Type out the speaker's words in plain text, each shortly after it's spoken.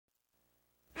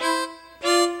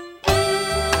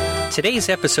Today's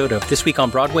episode of This Week on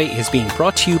Broadway is being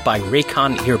brought to you by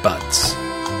Raycon Earbuds.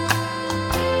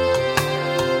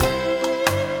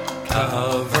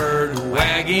 Covered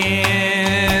wagons,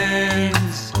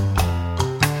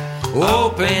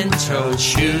 open-toed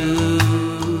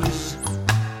shoes,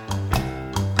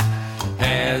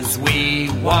 as we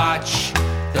watch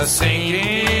the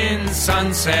sinking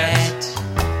sunset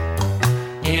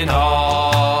in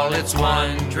all its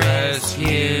wondrous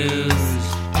hues.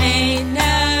 Ain't no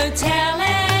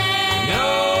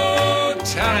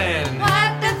telling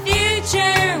what the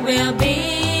future will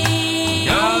be.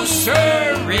 No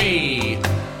sirree,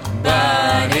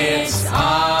 but it's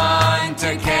on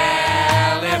to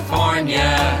California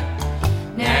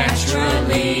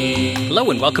naturally.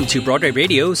 Hello and welcome to Broadway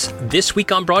Radio's This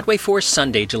Week on Broadway for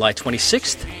Sunday, July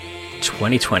 26th,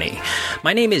 2020.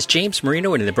 My name is James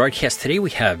Marino, and in the broadcast today we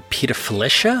have Peter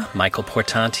Felicia, Michael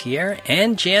Portantiere,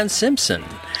 and Jan Simpson.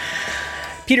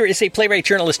 Peter is a playwright,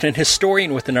 journalist, and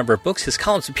historian with a number of books. His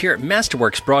columns appear at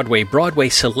Masterworks, Broadway, Broadway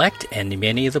Select, and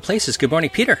many other places. Good morning,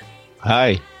 Peter.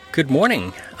 Hi. Good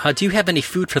morning. Do you have any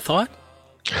food for thought?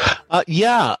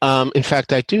 In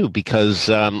fact, I do, because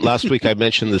last week I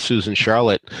mentioned the Susan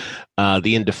Charlotte,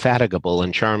 the indefatigable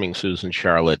and charming Susan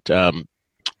Charlotte,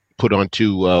 put on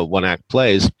two one-act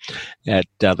plays at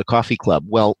the Coffee Club.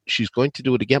 Well, she's going to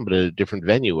do it again, but at a different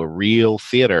venue, a real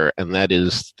theater, and that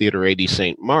is Theater 80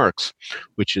 St. Mark's,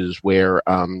 which is where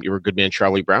You're a Good Man,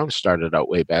 Charlie Brown started out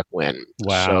way back when.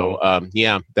 Wow. So,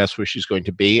 that's where she's going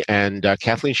to be. And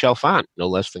Kathleen Chalfant, no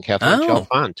less than Kathleen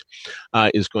Chalfant,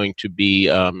 is going to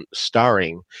be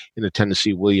starring in a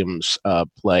Tennessee Williams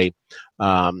play.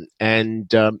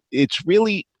 It's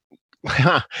really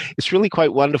it's really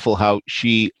quite wonderful how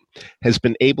she has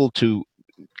been able to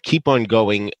keep on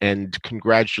going and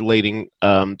congratulating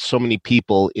so many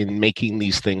people in making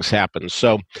these things happen.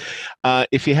 So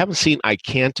if you haven't seen I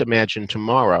Can't Imagine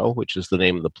Tomorrow, which is the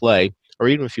name of the play, or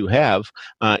even if you have,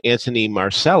 Anthony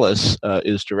Marcellus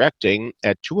is directing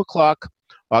at 2 o'clock,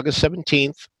 August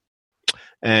 17th,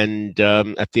 and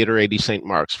at Theater 80 St.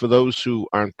 Mark's. For those who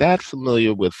aren't that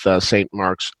familiar with St.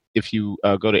 Mark's, if you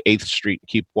go to 8th Street and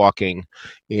keep walking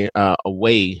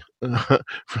away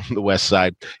from the west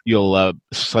side, you'll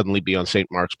suddenly be on St.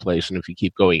 Mark's Place. And if you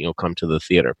keep going, you'll come to the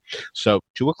theater. So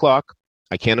 2 o'clock,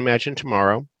 I Can't Imagine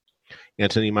Tomorrow,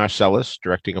 Anthony Marcellus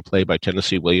directing a play by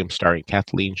Tennessee Williams starring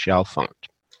Kathleen Chalfant.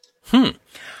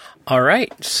 All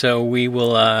right, so we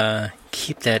will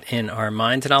keep that in our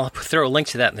minds, and I'll throw a link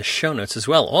to that in the show notes as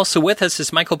well. Also with us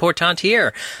is Michael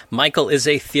Portantiere. Michael is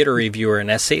a theater reviewer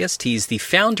and essayist. He's the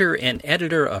founder and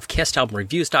editor of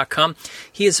CastAlbumReviews.com.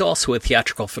 He is also a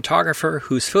theatrical photographer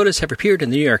whose photos have appeared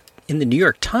in the New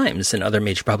York Times and other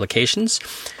major publications.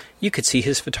 You could see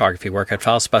his photography work at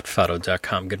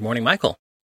filespotphoto.com. Good morning, Michael.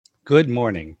 Good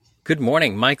morning. Good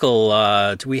morning,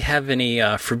 Michael. Do we have any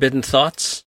forbidden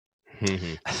thoughts?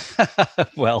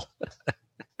 Well,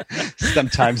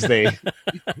 sometimes they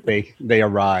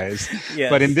arise.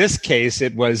 Yes. But in this case,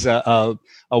 it was a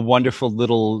wonderful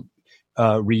little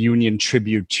reunion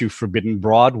tribute to Forbidden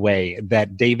Broadway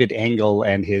that David Engel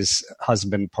and his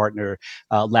husband partner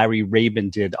Larry Rabin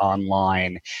did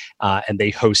online, and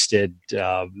they hosted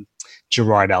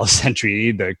Gerard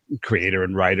Alessandri, the creator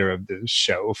and writer of the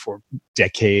show for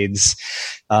decades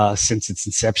since its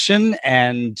inception,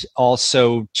 and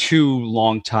also two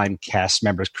longtime cast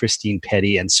members, Christine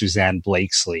Petty and Suzanne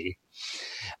Blakesley.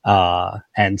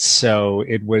 And so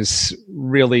it was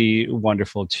really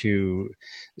wonderful to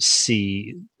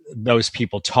see those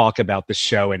people talk about the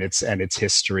show and its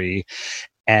history.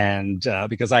 And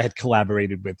because I had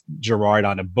collaborated with Gerard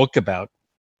on a book about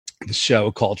the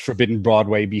show called Forbidden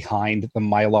Broadway Behind the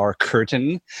Mylar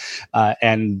Curtain.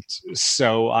 And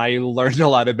so I learned a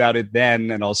lot about it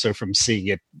then, and also from seeing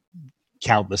it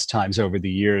countless times over the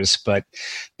years. But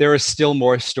there are still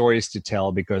more stories to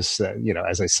tell because,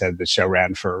 as I said, the show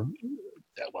ran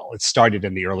it started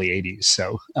in the early 80s.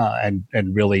 So, and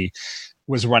really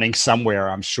was running somewhere,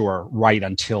 I'm sure, right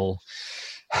until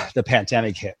the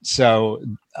pandemic hit. So,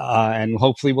 and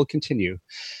hopefully will continue.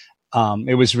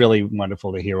 It was really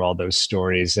wonderful to hear all those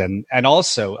stories. And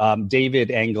also,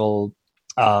 David Engel,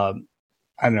 I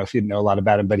don't know if you know a lot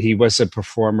about him, but he was a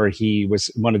performer. He was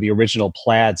one of the original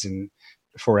Plaids in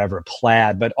Forever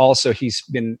Plaid, but also he's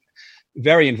been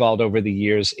very involved over the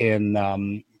years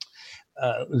in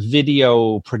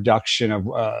video production of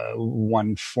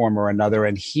one form or another.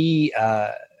 And he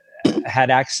had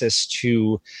access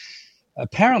to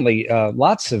apparently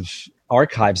lots of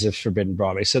archives of Forbidden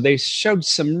Broadway. So they showed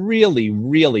some really,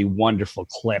 really wonderful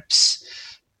clips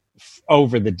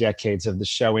over the decades of the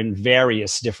show in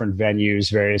various different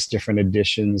venues, various different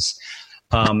editions.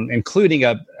 including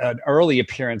an early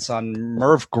appearance on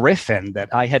Merv Griffin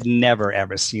that I had never,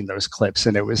 ever seen those clips.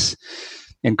 And it was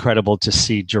incredible to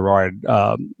see Gerard,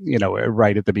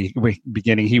 right at the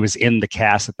beginning. He was in the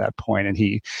cast at that point, and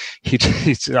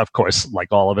he's, of course, like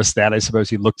all of us, that I suppose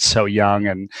he looked so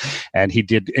young, and he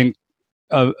did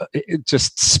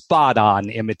just spot on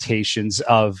imitations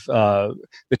of the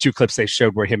two clips they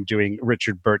showed were him doing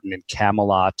Richard Burton in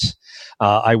Camelot.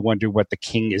 I Wonder What the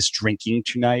King is Drinking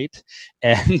Tonight.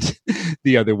 And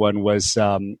the other one was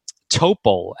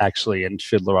Topol, actually, in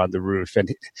Fiddler on the Roof.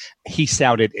 And he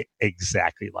sounded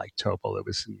exactly like Topol. It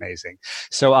was amazing.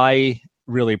 So I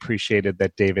really appreciated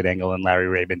that David Engel and Larry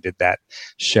Rabin did that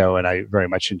show, and I very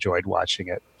much enjoyed watching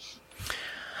it.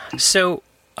 So,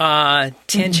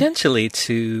 tangentially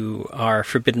to our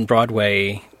Forbidden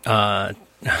Broadway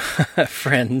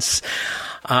friends,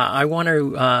 I want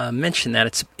to mention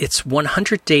that it's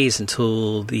 100 days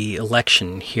until the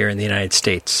election here in the United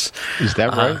States. Is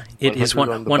that right? It is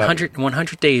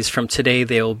 100 days from today.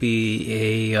 There will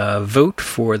be a vote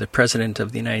for the President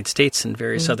of the United States and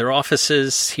various other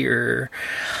offices here.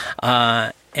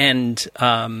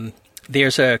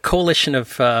 There's a coalition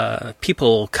of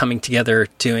people coming together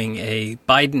doing a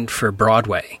Biden for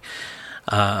Broadway.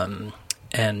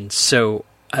 And so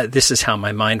this is how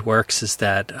my mind works, is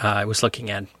that I was looking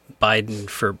at Biden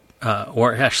for,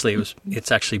 or actually it's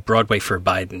actually Broadway for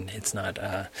Biden. It's not,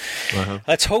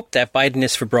 let's hope that Biden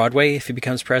is for Broadway if he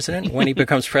becomes president, when he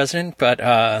becomes president. But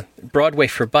Broadway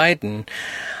for Biden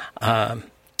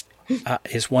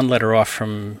is one letter off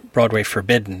from Broadway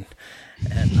Forbidden.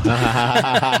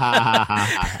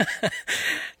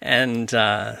 And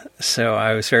so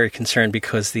I was very concerned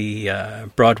because the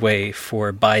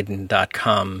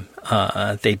BroadwayForBiden.com,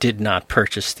 they did not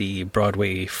purchase the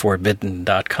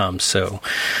BroadwayForbidden.com, so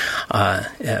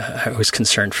I was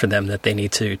concerned for them that they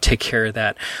need to take care of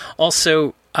that.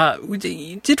 Also,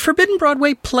 did Forbidden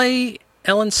Broadway play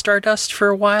Ellen Stardust for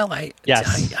a while?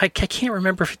 Yes. I can't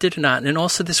remember if it did or not. And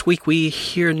also this week we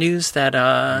hear news that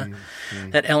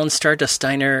that Ellen Stardust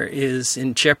Diner is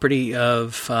in jeopardy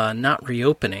of not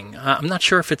reopening. I'm not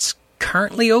sure if it's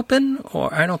currently open,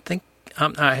 or I don't think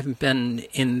I haven't been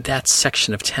in that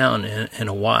section of town in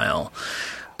a while.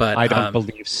 But I don't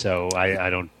believe so. I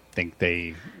don't think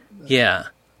they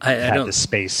had the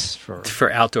space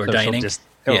for outdoor dining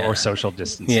or social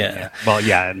distancing. Yeah. Well,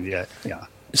 yeah.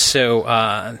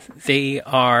 So they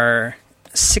are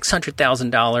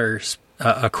 $600,000,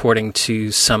 according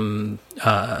to some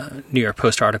New York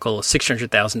Post article,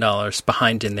 $600,000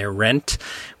 behind in their rent,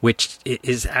 which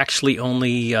is actually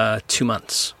only 2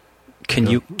 months. Can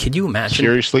you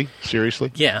imagine?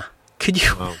 Seriously? Yeah. Could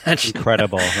you imagine?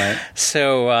 Incredible, right?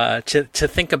 So to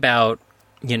think about,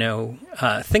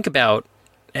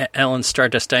 Ellen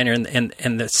Stardust Diner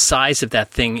and the size of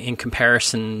that thing in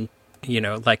comparison,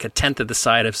 like a tenth of the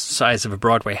size of a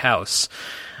Broadway house.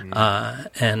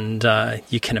 And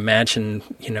you can imagine,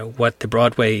 what the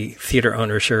Broadway theater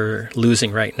owners are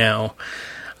losing right now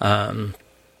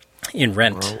in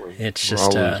rent. It's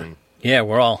just,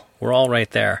 we're all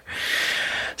right there.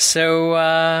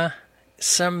 So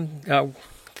some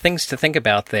things to think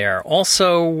about there.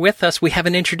 Also with us, we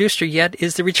haven't introduced her yet,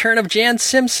 is the return of Jan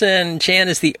Simpson. Jan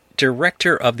is the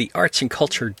director of the Arts and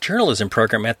Culture Journalism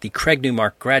program at the Craig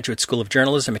Newmark Graduate School of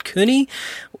Journalism at CUNY.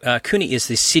 CUNY is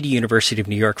the City University of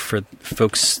New York, for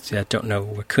folks that don't know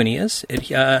what CUNY is.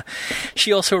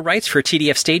 She also writes for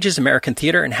TDF Stages, American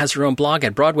Theater, and has her own blog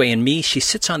at Broadway and Me. She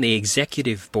sits on the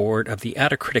executive board of the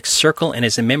Outer Critics Circle and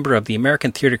is a member of the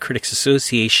American Theater Critics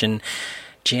Association.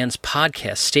 Jan's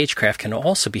podcast, Stagecraft, can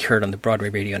also be heard on the Broadway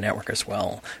Radio Network as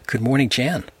well. Good morning,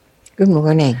 Jan. Good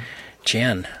morning.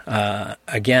 Jan,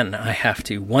 again, I have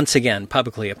to once again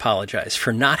publicly apologize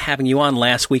for not having you on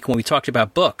last week when we talked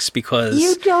about books, because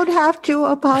you don't have to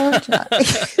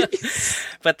apologize.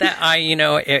 But that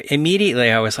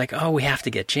immediately I was like, oh, we have to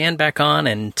get Jan back on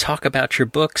and talk about your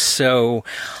books. So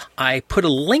I put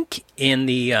a link in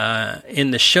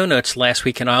the show notes last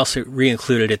week, and I also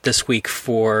re-included it this week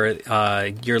for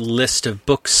your list of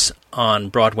books on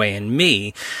Broadway and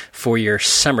Me for your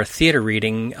summer theater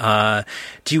reading.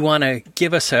 Do you want to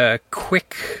give us a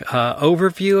quick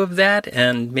overview of that,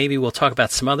 and maybe we'll talk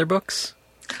about some other books?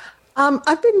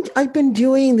 I've been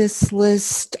doing this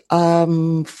list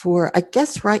for, I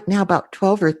guess right now, about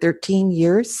 12 or 13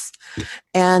 years.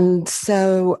 And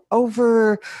so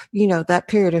over, that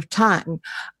period of time,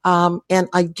 and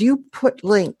I do put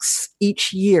links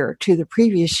each year to the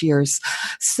previous years.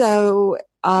 So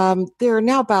there are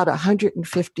now about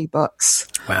 150 books.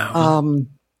 Wow.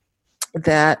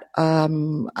 that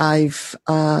I've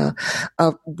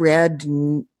read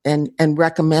and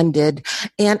recommended.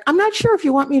 And I'm not sure if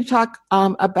you want me to talk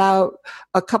about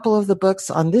a couple of the books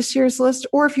on this year's list,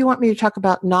 or if you want me to talk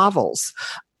about novels,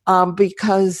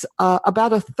 because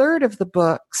about a third of the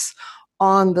books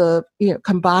on the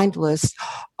combined list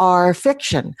are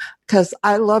fiction, because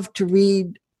I love to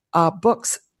read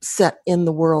books set in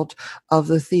the world of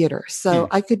the theater. So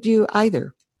I could do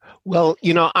either. Well,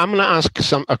 I'm going to ask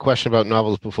a question about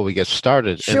novels before we get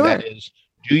started. Sure. And that is,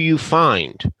 do you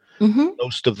find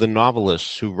most of the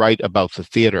novelists who write about the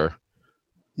theater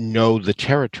know the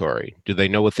territory? Do they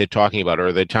know what they're talking about? Or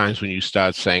are there times when you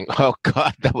start saying, oh,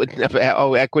 God, that would never,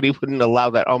 equity wouldn't allow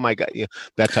that. Oh, my God,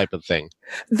 that type of thing.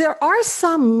 There are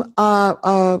some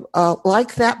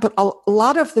like that, but a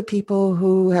lot of the people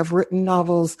who have written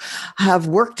novels have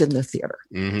worked in the theater.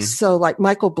 So like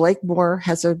Michael Blakemore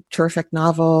has a terrific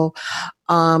novel.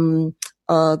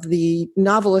 The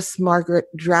novelist Margaret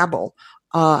Drabble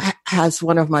has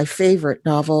one of my favorite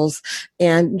novels,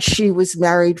 and she was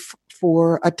married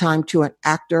for a time to an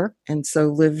actor, and so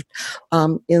lived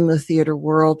in the theater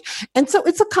world. And so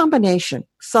it's a combination.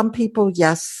 Some people,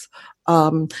 yes.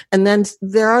 And then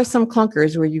there are some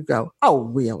clunkers where you go, oh,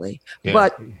 really? Yeah.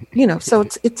 But, so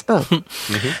it's both.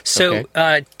 So,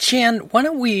 okay. Jan, why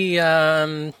don't we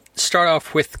start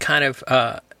off with kind of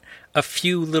a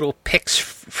few little picks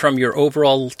from your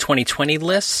overall 2020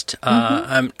 list.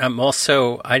 I'm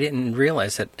also, I didn't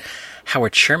realize that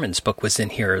Howard Sherman's book was in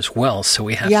here as well, so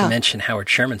we have to mention Howard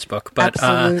Sherman's book. But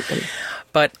absolutely.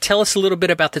 But tell us a little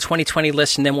bit about the 2020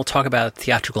 list, and then we'll talk about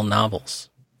theatrical novels.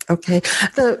 Okay.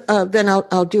 Then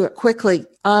I'll do it quickly.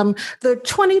 The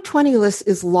 2020 list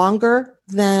is longer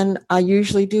than I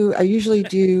usually do.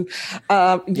 You've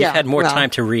had more time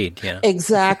to read. Yeah.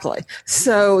 Exactly.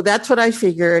 So that's what I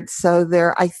figured. So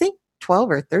there, I think,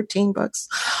 12 or 13 books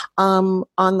on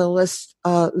the list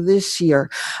this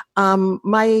year.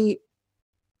 My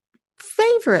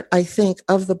favorite, I think,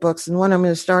 of the books, and one I'm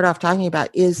going to start off talking about,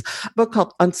 is a book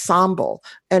called Ensemble,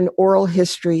 An Oral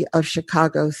History of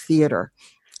Chicago Theater.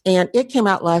 And it came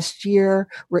out last year,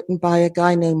 written by a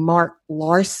guy named Mark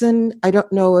Larson. I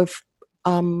don't know if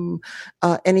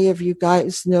any of you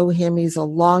guys know him. He's a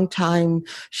longtime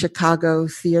Chicago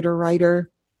theater writer.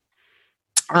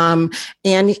 And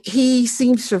he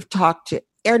seems to have talked to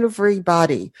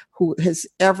everybody who has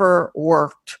ever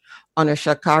worked on a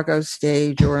Chicago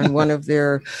stage or in one of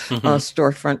their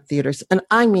storefront theaters. And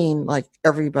I mean, like,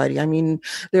 everybody. I mean,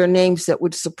 there are names that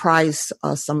would surprise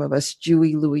some of us: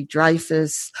 Dewey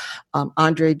Louis-Dreyfus,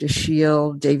 Andre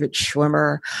DeShiel, David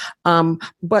Schwimmer.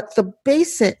 But the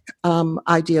basic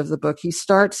idea of the book, he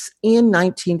starts in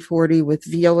 1940 with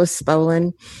Viola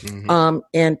Spolin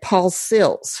and Paul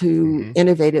Sills, who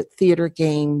innovated theater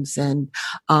games and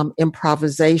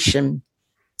improvisation.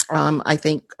 I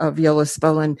think Viola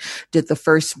Spolin did the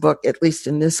first book, at least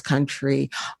in this country,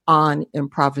 on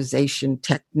improvisation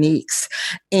techniques.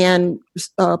 And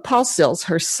Paul Sills,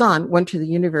 her son, went to the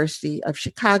University of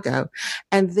Chicago,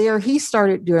 and there he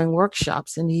started doing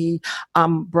workshops, and he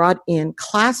brought in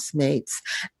classmates.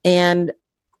 And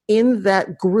in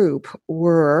that group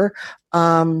were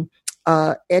Ed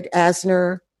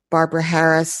Asner, Barbara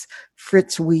Harris,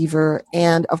 Fritz Weaver,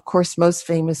 and of course, most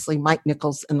famously, Mike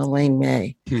Nichols and Elaine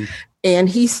May. And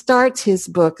he starts his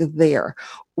book there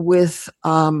with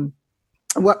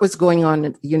what was going on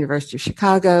at the University of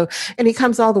Chicago, and he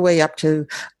comes all the way up to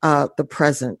the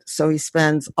present. So he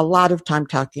spends a lot of time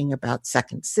talking about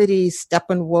Second City,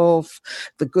 Steppenwolf,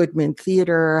 the Goodman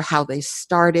Theater, how they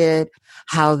started,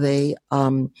 how they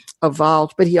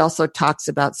evolved. But he also talks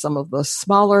about some of the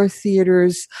smaller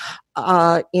theaters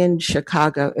in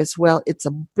Chicago as well. It's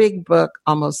a big book,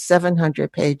 almost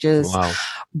 700 pages. Wow.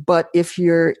 But if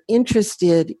you're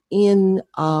interested in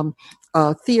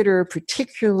theater,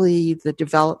 particularly the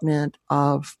development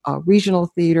of regional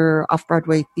theater,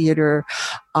 off-Broadway theater,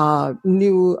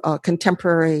 new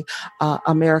contemporary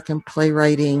American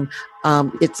playwriting,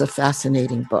 it's a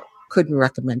fascinating book. Couldn't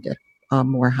recommend it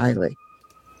more highly.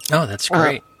 Oh, that's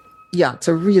great. Yeah, it's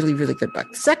a really, really good book.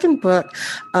 The second book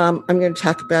I'm going to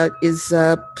talk about is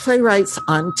Playwrights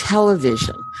on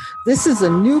Television. This is a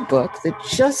new book that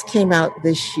just came out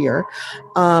this year,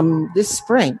 this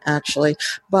spring, actually,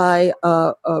 by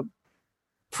a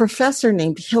professor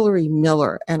named Hilary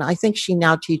Miller. And I think she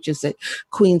now teaches at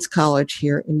Queens College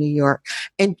here in New York.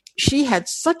 And she had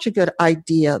such a good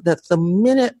idea that the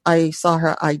minute I saw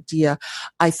her idea,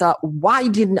 I thought, why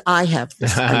didn't I have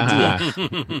this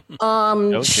idea?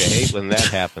 Okay, when that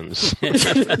happens.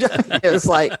 It was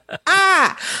like,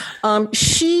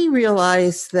 she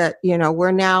realized that,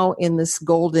 we're now in this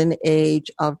golden age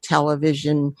of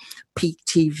television. Peak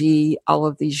TV, all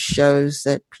of these shows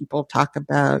that people talk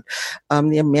about,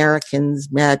 The Americans,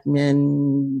 Mad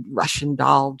Men, Russian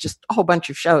Doll, just a whole bunch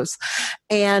of shows.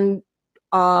 And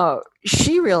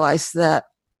she realized that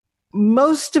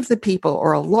most of the people,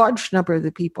 or a large number of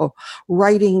the people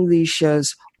writing these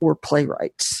shows, were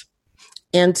playwrights.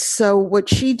 And so what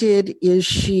she did is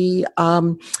she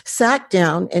sat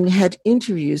down and had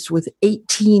interviews with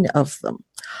 18 of them.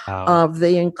 Wow.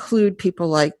 They include people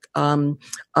like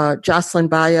Jocelyn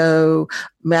Bayo,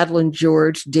 Madeline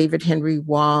George, David Henry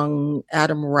Wong,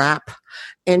 Adam Rapp.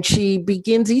 And she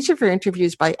begins each of her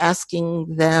interviews by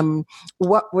asking them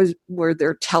what were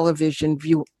their television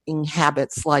viewing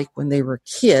habits like when they were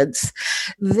kids,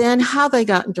 then how they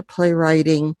got into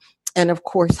playwriting, and of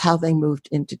course, how they moved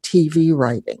into TV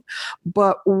writing.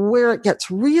 But where it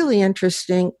gets really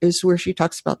interesting is where she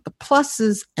talks about the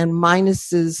pluses and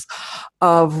minuses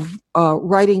of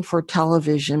writing for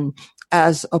television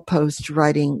as opposed to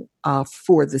writing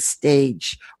for the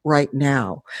stage right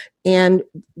now. And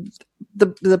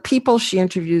the people she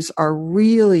interviews are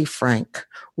really frank,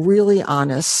 really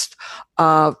honest.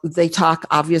 They talk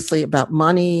obviously about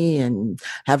money and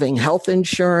having health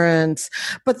insurance,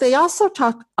 but they also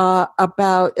talk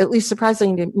about, at least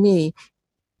surprising to me,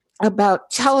 about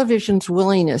television's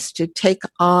willingness to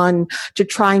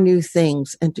try new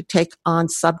things and to take on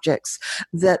subjects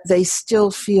that they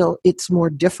still feel it's more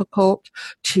difficult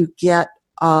to get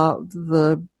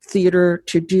the theater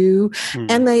to do.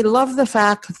 And they love the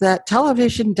fact that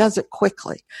television does it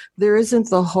quickly. There isn't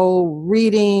the whole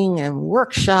reading and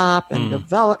workshop and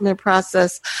development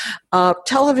process.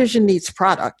 Television needs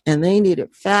product, and they need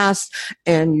it fast,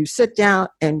 and you sit down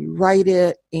and you write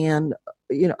it, and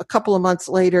a couple of months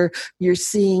later you're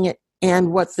seeing it.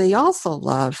 And what they also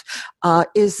love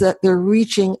is that they're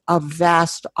reaching a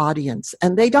vast audience.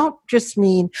 And they don't just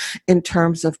mean in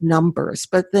terms of numbers,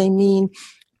 but they mean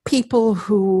people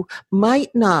who might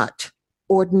not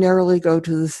ordinarily go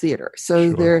to the theater.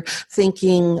 So they're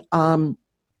thinking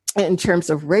in terms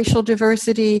of racial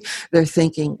diversity. They're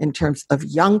thinking in terms of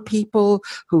young people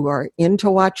who are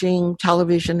into watching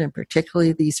television, and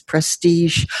particularly these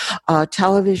prestige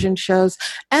television shows.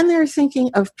 And they're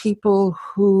thinking of people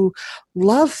who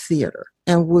love theater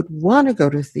and would want to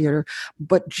go to theater,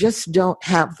 but just don't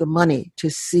have the money to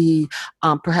see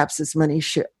perhaps as many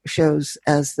shows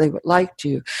as they would like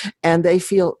to. And they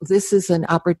feel this is an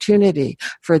opportunity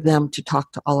for them to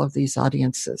talk to all of these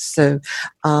audiences. So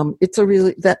it's a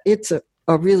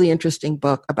really interesting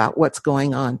book about what's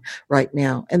going on right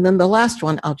now. And then the last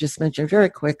one I'll just mention very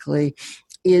quickly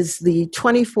is the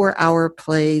 24-hour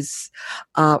plays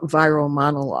viral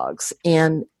monologues.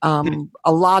 And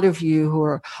a lot of you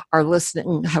who are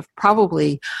listening have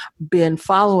probably been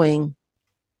following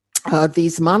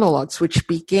these monologues, which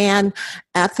began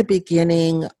at the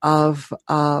beginning of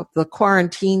the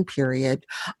quarantine period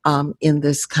in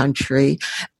this country.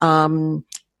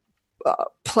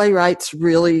 Playwrights,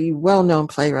 really well-known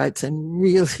playwrights and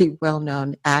really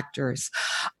well-known actors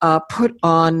put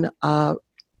on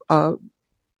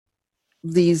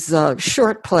these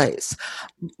short plays,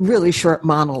 really short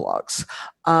monologues.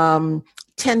 10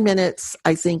 minutes,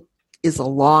 I think, is a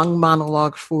long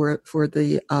monologue for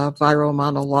the viral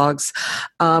monologues.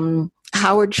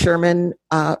 Howard Sherman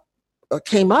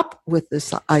came up with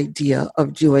this idea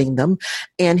of doing them,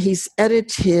 and he's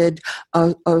edited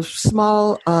a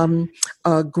small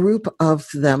group of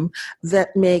them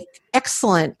that make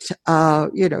excellent,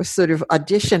 sort of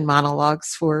audition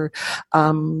monologues for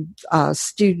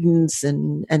students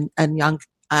and young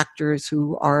actors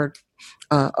who are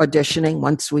auditioning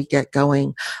once we get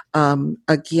going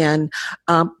again.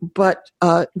 But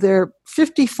there are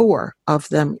 54 of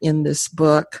them in this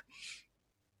book.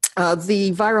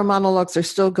 The viral monologues are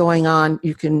still going on.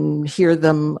 You can hear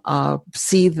them,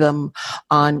 see them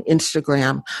on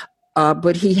Instagram.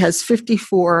 But he has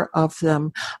 54 of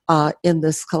them in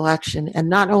this collection. And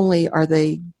not only are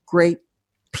they great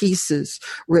pieces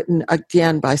written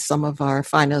again by some of our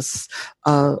finest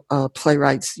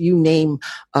playwrights, you name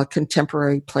a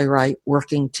contemporary playwright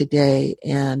working today,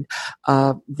 and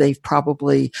they've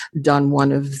probably done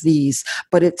one of these.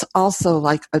 But it's also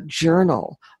like a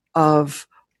journal of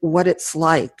what it's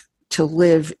like to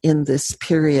live in this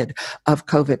period of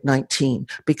COVID-19,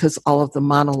 because all of the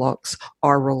monologues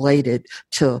are related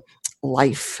to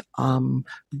life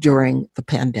during the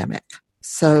pandemic.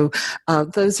 So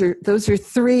those are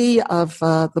three of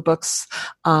the books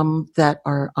that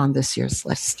are on this year's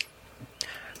list.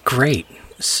 Great.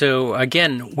 So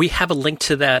again, we have a link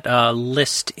to that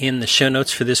list in the show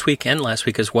notes for this week and last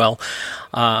week as well.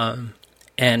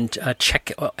 And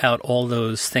check out all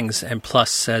those things. And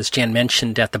plus, as Jan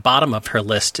mentioned, at the bottom of her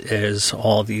list is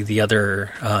all the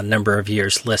other number of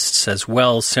years lists as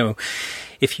well. So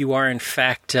if you are, in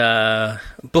fact,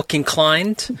 book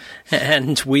inclined,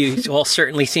 and we all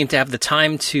certainly seem to have the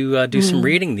time to do some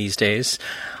reading these days,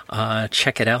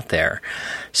 check it out there.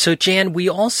 So, Jan, we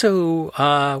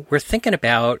also were thinking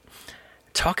about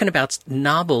talking about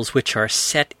novels which are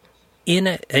set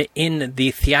in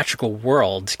the theatrical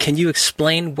world. Can you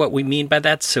explain what we mean by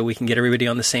that so we can get everybody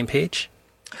on the same page?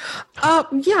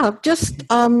 Just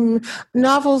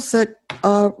novels that,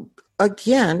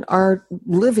 again, are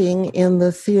living in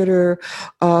the theater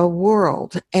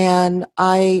world. And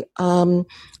they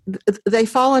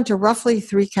fall into roughly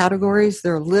three categories.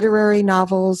 There are literary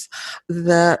novels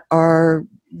that are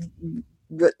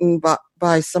written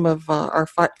by some of our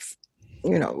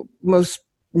most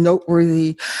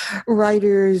noteworthy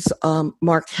writers,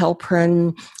 Mark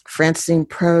Helprin, Francine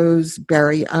Prose,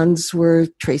 Barry Unsworth,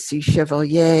 Tracy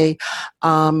Chevalier,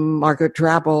 Margaret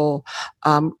Drabble,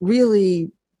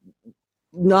 really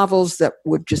novels that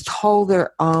would just hold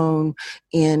their own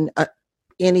in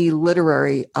any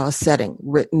literary setting,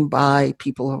 written by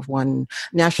people who have won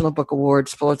National Book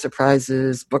Awards, Pulitzer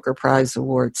Prizes, Booker Prize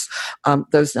Awards,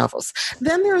 those novels.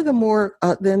 Then there's the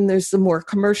more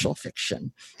commercial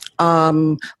fiction.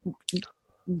 Books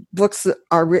that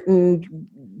are written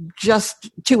just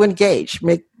to engage,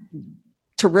 make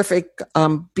terrific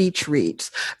beach reads.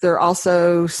 There are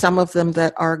also some of them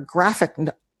that are graphic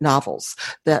novels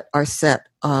that are set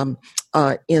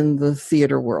in the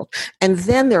theater world. And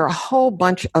then there are a whole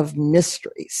bunch of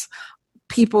mysteries.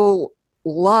 People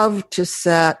love to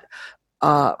set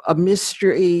a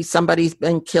mystery. Somebody's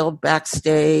been killed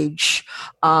backstage,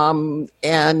 and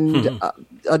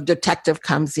a detective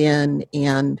comes in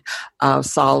and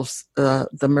solves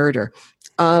the murder.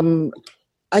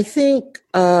 I think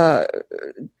I'm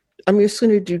just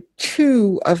going to do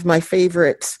two of my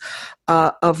favorites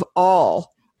of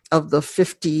all of the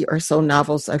 50 or so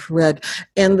novels I've read.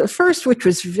 And the first, which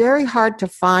was very hard to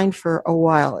find for a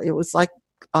while, it was like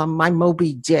my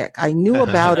Moby Dick. I knew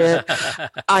about it.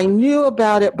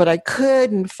 But I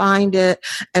couldn't find it.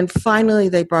 And finally,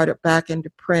 they brought it back into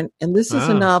print. And this is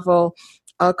a novel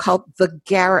called The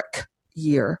Garrick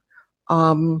Year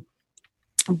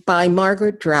by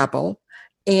Margaret Drabble.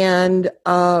 And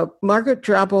Margaret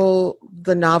Drabble,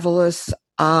 the novelist,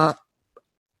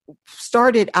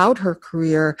 started out her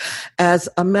career as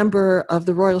a member of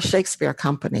the Royal Shakespeare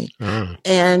Company.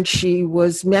 And she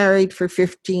was married for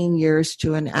 15 years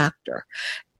to an actor.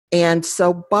 And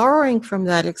so borrowing from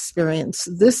that experience,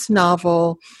 this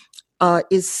novel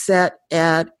is set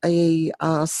at a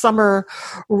summer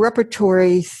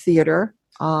repertory theater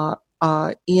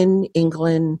in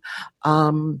England,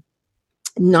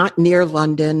 not near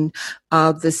London.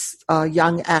 This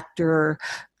young actor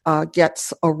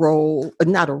gets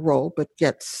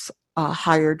gets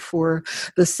hired for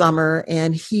the summer,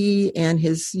 and he and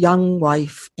his young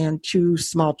wife and two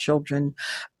small children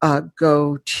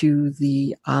go to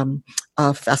the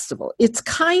festival. It's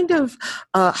kind of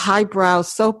a highbrow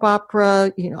soap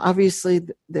opera. Obviously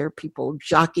there are people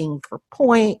jockeying for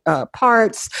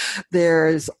parts.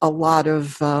 There's a lot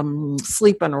of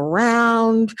sleeping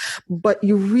around, but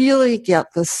you really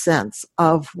get the sense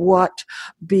of what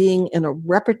being in a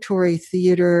repertory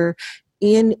theater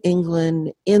in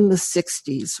England in the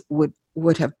 60s would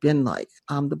have been like.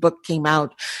 The book came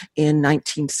out in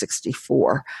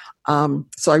 1964.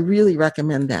 So I really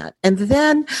recommend that. And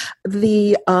then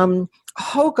the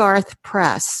Hogarth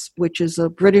Press, which is a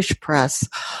British press,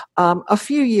 a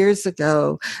few years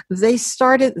ago, they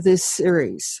started this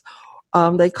series.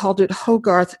 They called it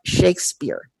Hogarth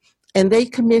Shakespeare. And they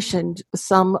commissioned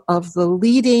some of the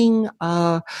leading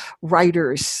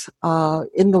writers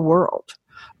in the world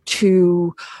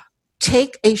to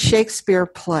take a Shakespeare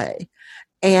play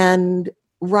and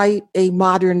write a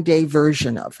modern day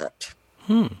version of it.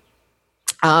 You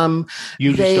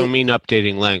just don't mean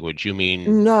updating language. You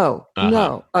mean no,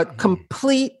 a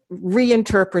complete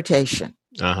reinterpretation.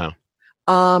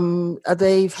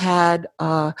 They've had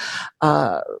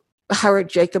Howard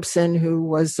Jacobson, who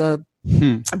was a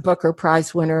Booker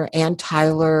Prize winner, Ann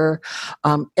Tyler,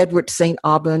 Edward St.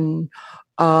 Aubyn,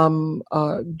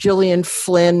 Gillian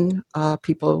Flynn,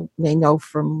 people may know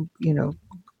from,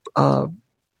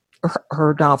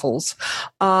 her novels.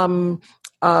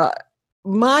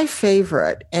 My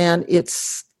favorite, and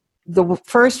it's the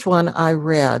first one I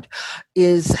read,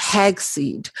 is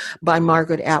Hagseed by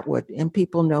Margaret Atwood. And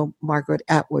people know Margaret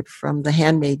Atwood from The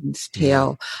Handmaid's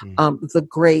Tale, the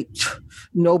great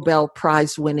Nobel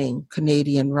Prize winning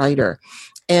Canadian writer.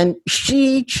 And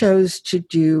she chose to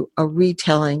do a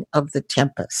retelling of The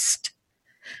Tempest.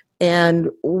 And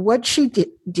what she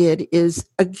did is,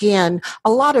 again,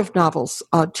 a lot of novels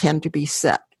tend to be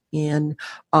set in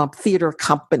theater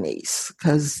companies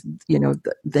because,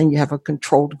 then you have a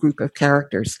controlled group of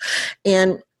characters.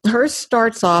 And hers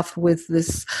starts off with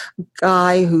this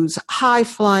guy who's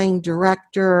high-flying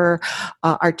director,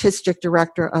 artistic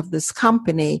director of this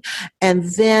company. And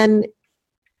then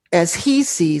as he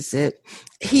sees it,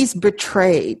 he's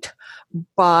betrayed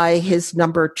by his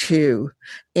number two,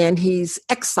 and he's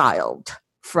exiled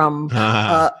from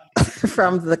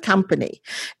the company.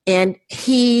 And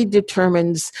he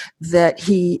determines that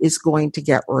he is going to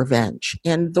get revenge.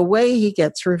 And the way he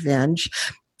gets revenge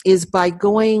is by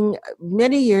going,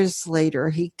 many years later,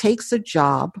 he takes a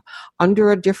job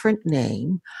under a different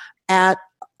name at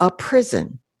a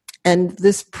prison. And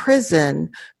this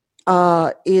prison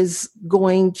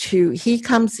he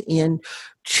comes in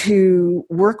to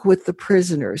work with the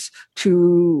prisoners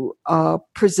to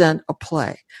present a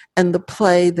play. And the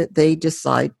play that they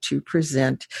decide to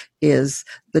present is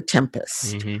The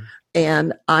Tempest. Mm-hmm.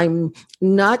 And I'm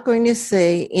not going to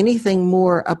say anything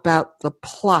more about the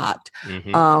plot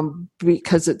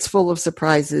because it's full of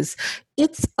surprises.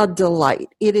 It's a delight.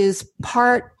 It is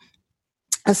part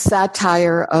a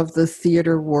satire of the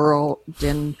theater world,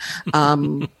 and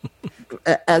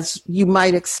as you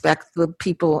might expect, the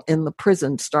people in the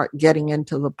prison start getting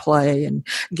into the play and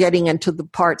getting into the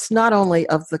parts not only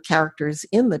of the characters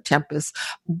in The Tempest,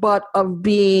 but of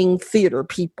being theater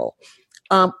people.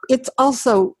 It's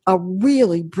also a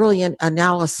really brilliant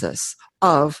analysis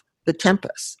of The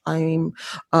Tempest. I mean,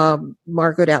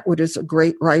 Margaret Atwood is a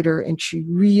great writer, and she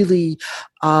really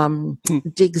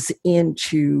digs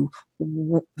into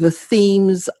the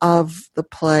themes of the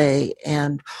play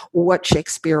and what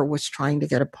Shakespeare was trying to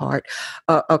get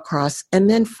across. And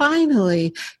then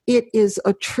finally, it is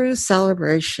a true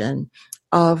celebration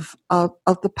of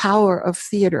the power of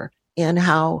theater and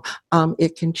how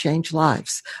it can change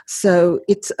lives. So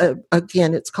it's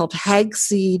it's called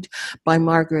Hagseed by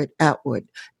Margaret Atwood.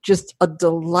 Just a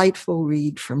delightful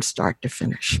read from start to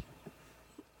finish.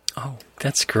 Oh,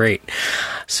 that's great.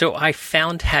 So I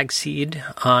found Hagseed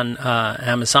on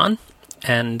Amazon,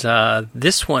 and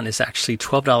this one is actually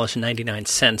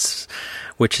 $12.99,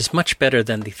 which is much better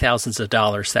than the thousands of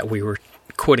dollars that we were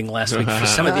quoting last week for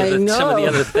some of the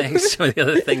other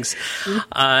things.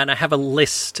 And I have a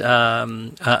list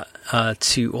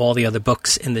to all the other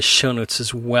books in the show notes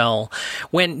as well.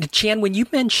 Jan, when you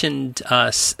mentioned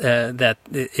that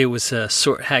it was a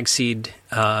Hagseed,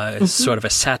 sort of a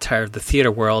satire of the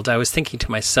theater world, I was thinking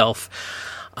to myself,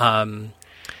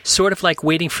 sort of like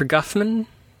Waiting for Guffman.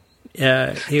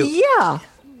 Yeah.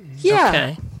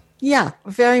 Okay. Yeah,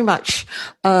 very much.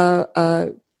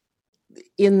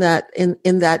 In that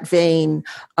vein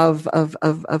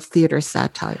of theater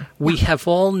satire. We have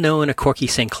all known a Corky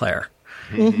St. Clair.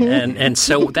 Mm-hmm. And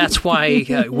so that's why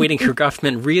Waiting for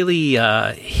Guffman really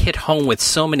hit home with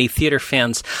so many theater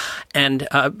fans. And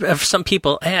some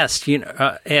people asked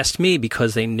me,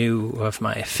 because they knew of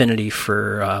my affinity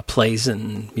for plays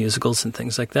and musicals and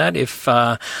things like that, if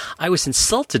I was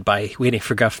insulted by Waiting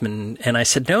for Guffman. And I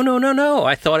said, no.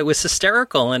 I thought it was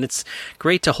hysterical, and it's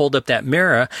great to hold up that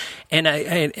mirror. And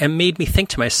it made me think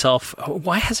to myself,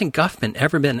 why hasn't Guffman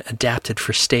ever been adapted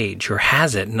for stage, or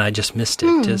has it? And I just missed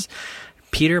it. Just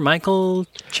Peter, Michael,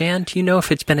 Jan, do you know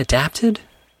if it's been adapted?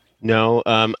 No,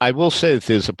 I will say that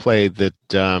there's a play that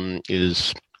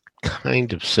is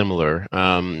kind of similar,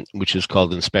 which is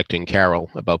called Inspecting Carol,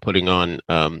 about putting on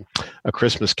a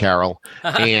Christmas Carol,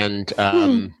 and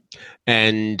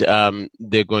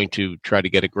they're going to try to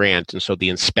get a grant, and so the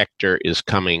inspector is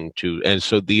coming to, and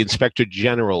so the Inspector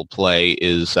General play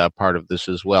is part of this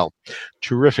as well.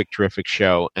 Terrific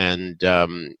show, and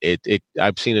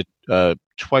I've seen it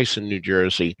twice in New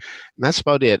Jersey, and that's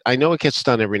about it. I know it gets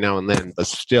done every now and then, but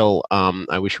still,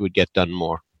 I wish it would get done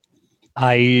more.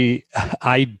 I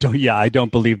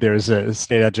don't believe there's a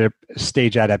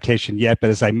stage adaptation yet,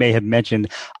 but as I may have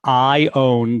mentioned, I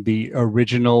own the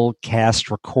original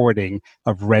cast recording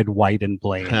of Red, White, and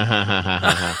Blaine,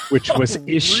 which was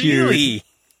issued. Really?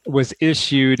 Was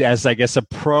issued as, I guess, a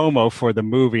promo for the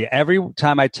movie. Every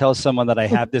time I tell someone that I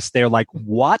have this, they're like,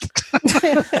 what?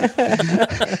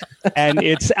 And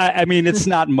it's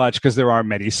not much because there aren't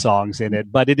many songs in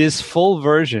it, but it is full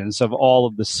versions of all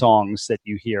of the songs that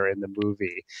you hear in the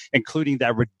movie, including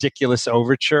that ridiculous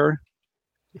overture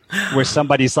where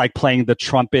somebody's like playing the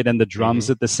trumpet and the drums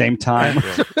at the same time.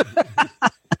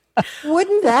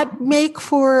 Wouldn't that make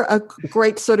for a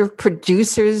great sort of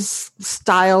producer's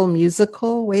style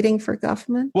musical, Waiting for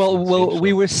Guffman? Well,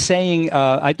 we were saying,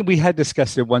 I think we had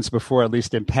discussed it once before, at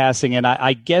least in passing, and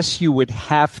I guess you would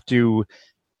have to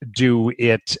do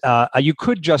it. You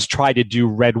could just try to do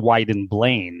Red, White, and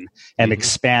Blaine and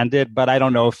expand it, but I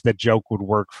don't know if the joke would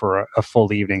work for a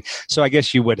full evening. So I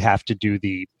guess you would have to do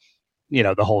the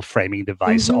whole framing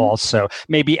device also.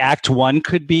 Maybe Act 1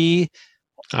 could be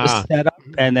the setup,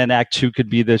 and then Act 2 could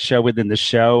be the show within the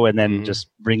show, and then just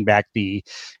bring back the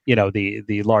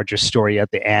larger story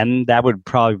at the end. That would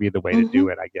probably be the way to do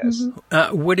it, I guess.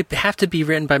 Would it have to be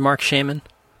written by Mark Shaman?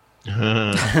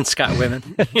 And Scott Wiman.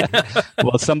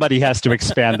 Well, somebody has to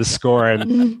expand the score,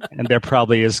 and they're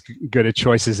probably as good a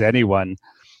choice as anyone.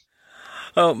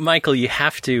 Oh, Michael, you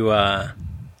have to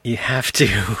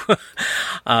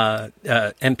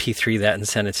MP3 that and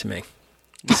send it to me.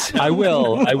 I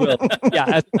will.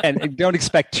 Yeah, and don't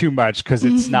expect too much because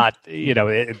it's not,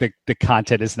 the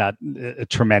content is not a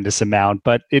tremendous amount,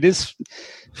 but it is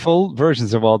full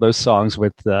versions of all those songs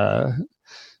with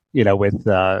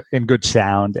in good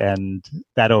sound, and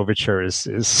that overture is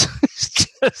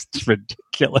just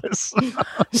ridiculous.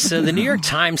 So the New York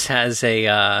Times has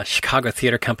a Chicago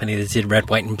theater company that did Red,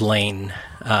 White, and Blaine,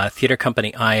 Theater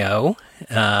Company I.O.,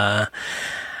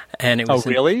 and it was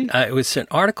really? It was an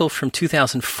article from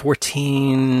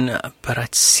 2014, but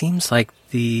it seems like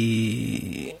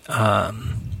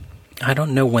I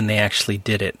don't know when they actually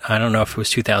did it. I don't know if it was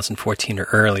 2014 or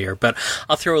earlier, but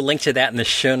I'll throw a link to that in the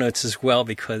show notes as well,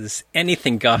 because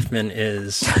anything Guffman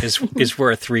is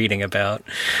worth reading about.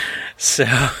 So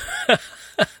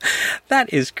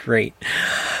that is great.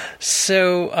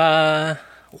 So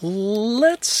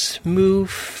let's move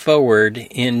forward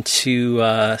into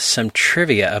some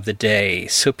trivia of the day.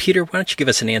 So, Peter, why don't you give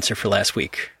us an answer for last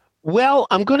week? Well,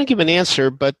 I'm going to give an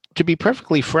answer, but to be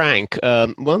perfectly frank,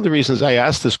 one of the reasons I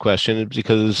asked this question is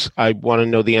because I want to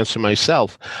know the answer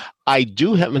myself. I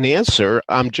do have an answer.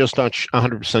 I'm just not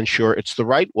 100% sure it's the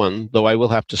right one, though I will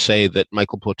have to say that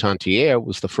Michael Portantiere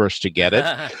was the first to get it,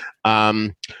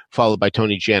 followed by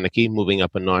Tony Janicki, moving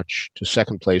up a notch to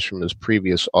second place from his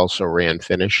previous also-ran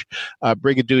finish.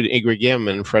 Brigadier Ingrid Yim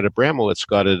and Fred Abramowitz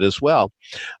got it as well.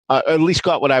 At least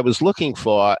got what I was looking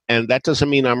for, and that doesn't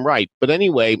mean I'm right. But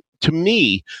anyway, to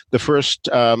me, the first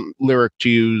lyric to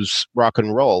use rock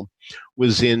and roll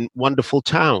was in Wonderful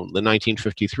Town, the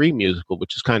 1953 musical,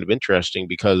 which is kind of interesting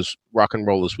because rock and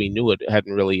roll as we knew it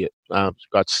hadn't really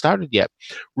got started yet.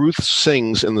 Ruth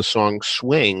sings in the song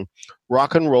Swing,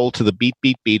 rock and roll to the beat,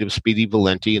 beat, beat of Speedy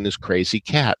Valenti and his crazy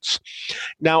cats.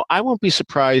 Now, I won't be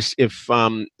surprised if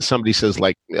somebody says,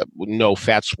 like, no,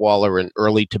 Fats Waller and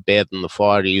Early to Bed in the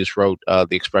 40s wrote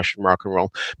the expression rock and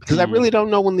roll, because I really don't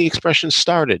know when the expression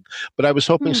started, but I was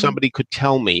hoping somebody could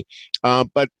tell me.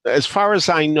 But as far as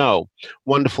I know,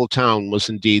 Wonderful Town was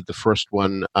indeed the first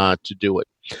one to do it.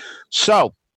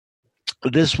 So,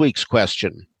 this week's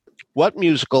question: what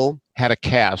musical had a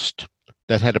cast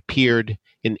that had appeared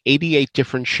in 88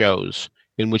 different shows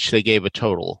in which they gave a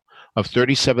total of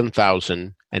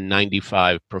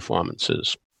 37,095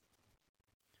 performances?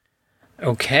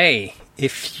 Okay.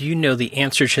 If you know the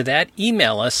answer to that,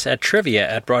 email us at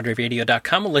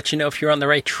trivia@broadwayradio.com. We'll let you know if you're on the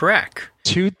right track.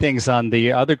 Two things on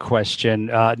the other question.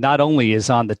 Not only is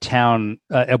on the town,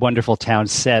 a Wonderful Town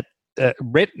set,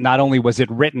 not only was it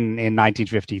written in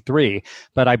 1953,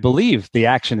 but I believe the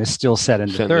action is still set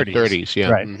in the 30s. 30s, yeah.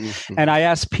 Right. And I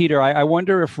asked Peter, I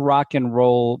wonder if rock and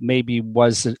roll maybe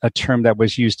was a term that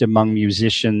was used among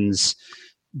musicians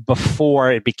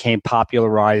before it became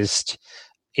popularized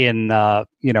in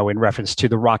reference to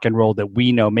the rock and roll that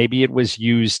we know. Maybe it was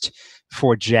used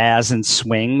for jazz and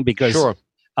swing because, sure.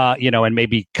 And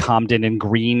maybe Comden and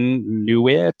Green knew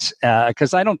it,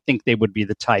 because I don't think they would be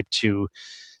the type to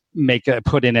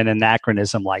put in an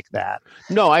anachronism like that.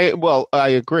 No, I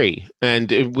agree, and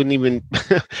it wouldn't even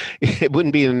it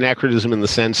wouldn't be an anachronism in the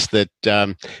sense that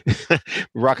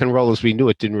rock and roll as we knew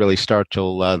it didn't really start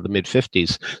till the mid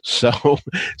 '50s. So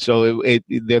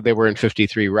they were in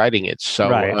 '53 writing it. So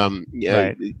right.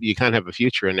 You can't have a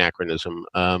future anachronism.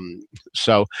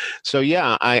 So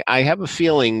yeah, I have a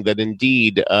feeling that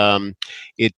indeed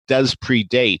it does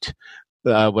predate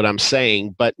what I'm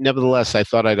saying, but nevertheless, I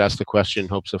thought I'd ask the question in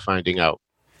hopes of finding out.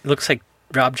 It looks like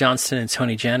Rob Johnston and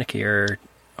Tony Janicki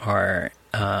are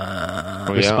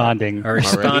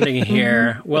responding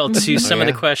here. Well, to some of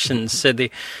the questions.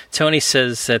 Tony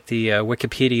says that the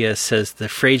Wikipedia says the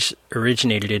phrase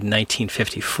originated in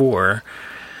 1954,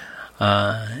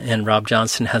 and Rob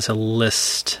Johnston has a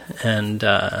list, and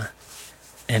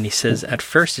he says at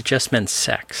first it just meant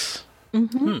sex.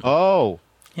 Mm-hmm. Oh,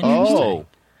 interesting.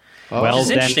 Oh. Well, Which is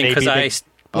then interesting because maybe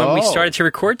when we started to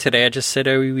record today, I just said,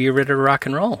 we were ready to rock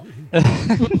and roll.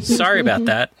 Sorry about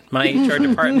that. My HR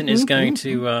department is going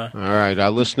to... All right,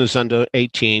 our listeners under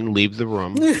 18, leave the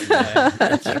room.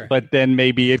 That's right. But then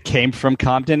maybe it came from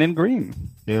Compton and Green.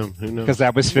 Yeah, who knows? Because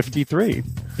that was 53.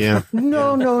 Yeah.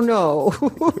 No. No.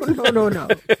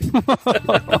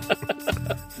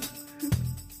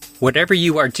 Whatever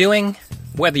you are doing,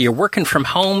 whether you're working from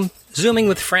home, Zooming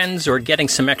with friends, or getting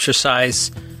some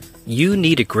exercise, you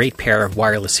need a great pair of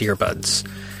wireless earbuds.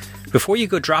 Before you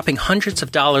go dropping hundreds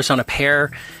of dollars on a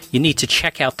pair, you need to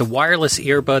check out the wireless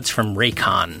earbuds from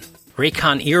Raycon.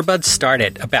 Raycon earbuds start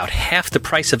at about half the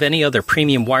price of any other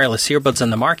premium wireless earbuds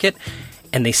on the market,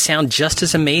 and they sound just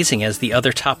as amazing as the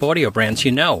other top audio brands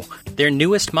you know. Their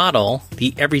newest model,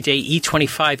 the Everyday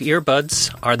E25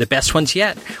 earbuds, are the best ones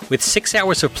yet, with 6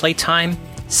 hours of playtime,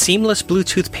 seamless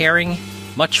Bluetooth pairing,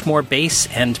 much more bass,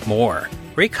 and more.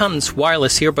 Raycon's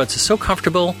wireless earbuds are so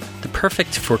comfortable, they're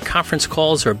perfect for conference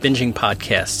calls or binging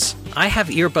podcasts. I have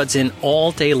earbuds in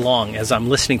all day long as I'm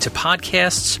listening to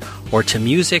podcasts or to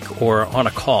music or on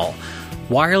a call.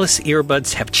 Wireless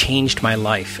earbuds have changed my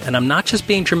life, and I'm not just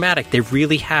being dramatic, they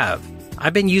really have.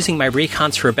 I've been using my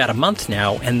Raycons for about a month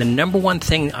now, and the number one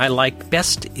thing I like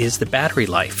best is the battery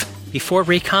life. Before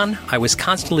Raycon, I was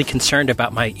constantly concerned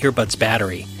about my earbuds'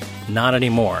 battery. Not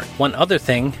anymore. One other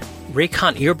thing,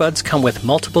 Raycon earbuds come with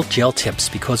multiple gel tips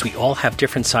because we all have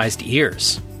different sized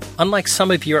ears. Unlike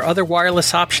some of your other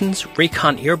wireless options,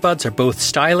 Raycon earbuds are both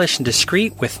stylish and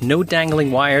discreet with no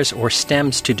dangling wires or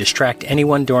stems to distract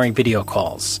anyone during video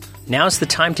calls. Now's the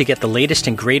time to get the latest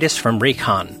and greatest from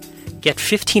Raycon. Get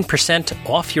 15%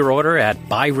 off your order at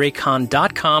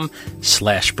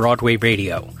buyraycon.com/Broadway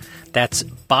Radio. That's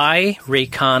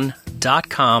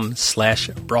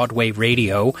buyraycon.com/Broadway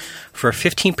Radio for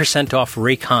 15% off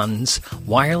Raycon's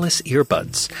wireless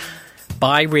earbuds.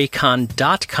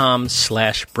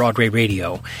 buyraycon.com/Broadway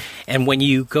Radio. And when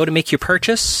you go to make your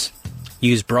purchase,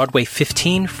 use Broadway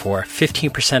 15 for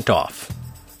 15% off.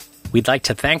 We'd like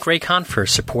to thank Raycon for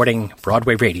supporting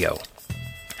Broadway Radio.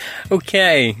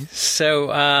 Okay, so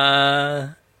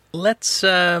let's...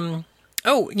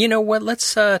 Oh, you know what?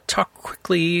 Let's talk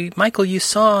quickly. Michael, you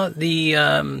saw the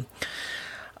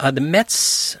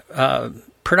Mets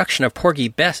production of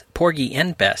Porgy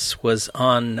and Bess was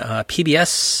on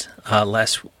PBS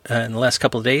in the last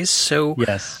couple of days. So,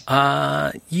 yes,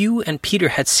 you and Peter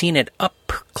had seen it up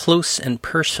close and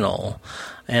personal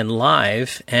and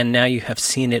live, and now you have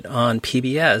seen it on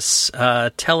PBS.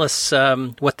 Tell us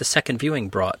what the second viewing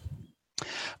brought.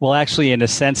 Well, actually, in a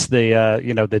sense,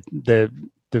 the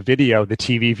video, the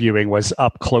TV viewing was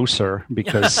up closer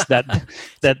because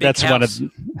that's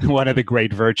one of the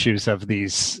great virtues of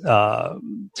these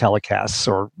telecasts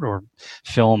or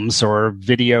films or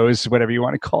videos, whatever you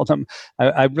want to call them.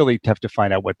 I really have to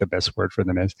find out what the best word for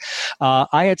them is.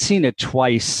 I had seen it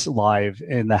twice live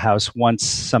in the house, once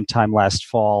sometime last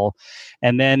fall,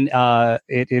 and then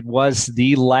it was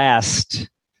the last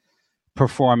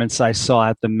performance I saw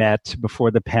at the Met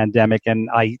before the pandemic, and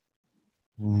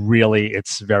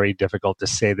it's very difficult to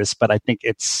say this, but I think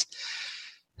it's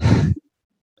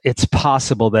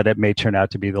possible that it may turn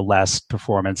out to be the last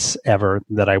performance ever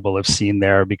that I will have seen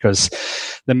there, because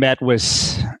the Met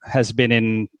has been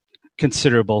in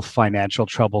considerable financial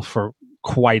trouble for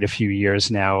quite a few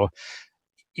years now,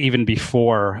 even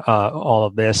before all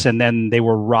of this. And then they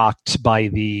were rocked by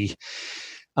the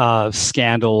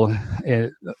scandal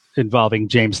involving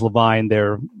James Levine,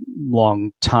 their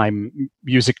longtime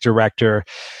music director,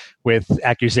 with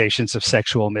accusations of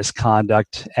sexual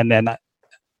misconduct. And then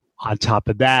on top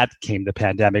of that came the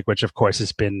pandemic, which of course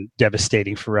has been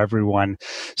devastating for everyone.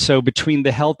 So between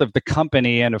the health of the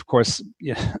company and of course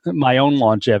my own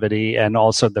longevity, and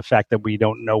also the fact that we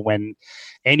don't know when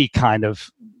any kind of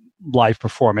live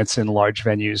performance in large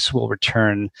venues will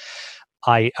return,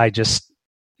 I just,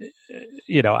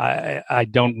 I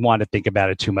don't want to think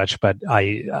about it too much, but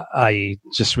I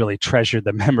just really treasure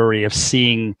the memory of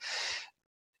seeing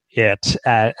it,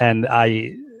 and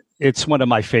it's one of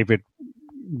my favorite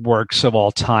works of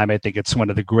all time. I think it's one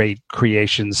of the great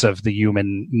creations of the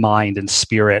human mind and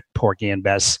spirit, Porgy and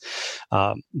Bess,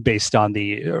 based on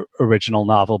the original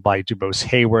novel by Dubose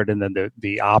Hayward, and then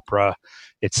the opera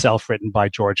itself written by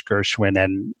George Gershwin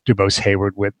and Dubose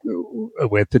Hayward with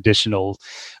additional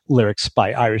lyrics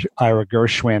by Ira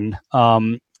Gershwin.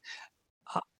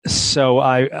 So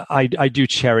I do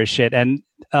cherish it, and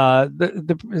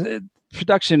the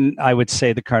production, I would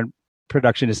say the current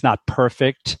production is not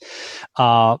perfect,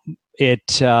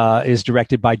 It is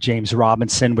directed by James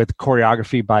Robinson with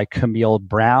choreography by Camille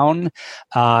Brown,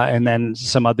 and then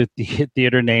some other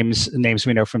theater names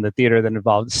we know from the theater that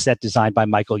involved set design by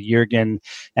Michael Yergin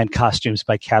and costumes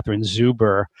by Catherine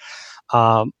Zuber.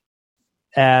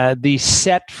 The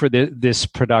set for this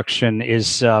production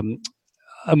is a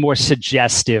more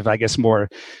suggestive, I guess, more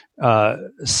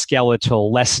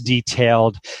skeletal, less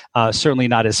detailed, certainly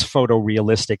not as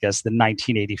photorealistic as the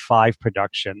 1985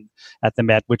 production at the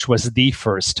Met, which was the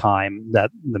first time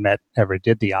that the Met ever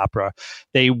did the opera.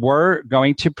 They were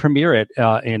going to premiere it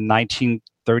in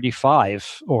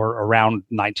 1935 or around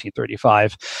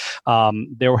 1935.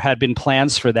 There had been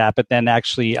plans for that, but then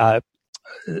actually I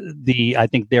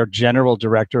think their general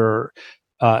director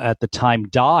at the time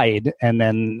died, and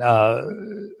then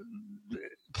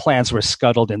plans were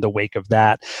scuttled in the wake of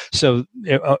that. So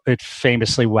it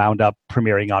famously wound up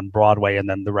premiering on Broadway, and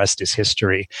then the rest is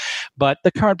history. But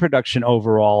the current production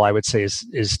overall, I would say,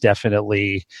 is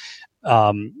definitely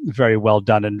very well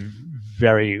done and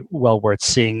very well worth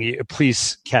seeing.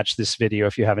 Please catch this video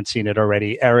if you haven't seen it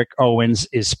already. Eric Owens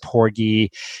is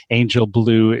Porgy. Angel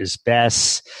Blue is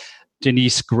Bess.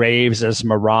 Denise Graves as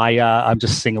Mariah. I'm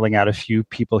just singling out a few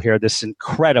people here. This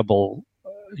incredible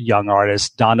young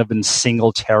artist, Donovan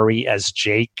Singletary as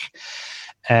Jake.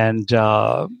 And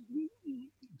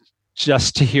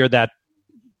just to hear that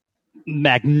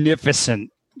magnificent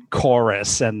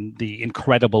chorus and the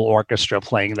incredible orchestra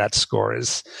playing that score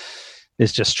is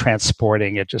just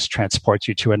transporting. It just transports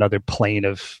you to another plane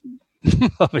of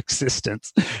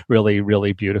existence. Really,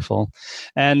 really beautiful.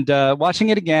 And watching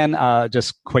it again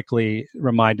just quickly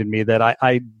reminded me that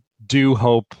I do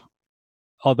hope,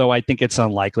 although I think it's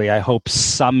unlikely, I hope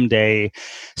someday,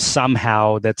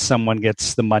 somehow, that someone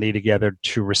gets the money together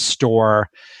to restore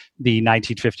the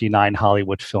 1959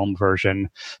 Hollywood film version,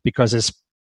 because as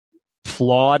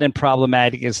flawed and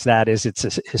problematic as that is, it's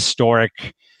a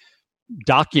historic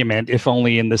document, if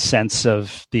only in the sense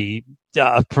of the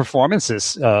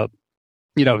performances.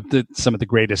 Some of the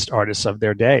greatest artists of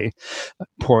their day.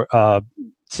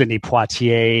 Sidney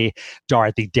Poitier,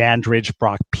 Dorothy Dandridge,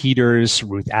 Brock Peters,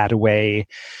 Ruth Attaway,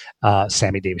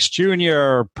 Sammy Davis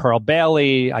Jr., Pearl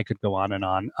Bailey. I could go on and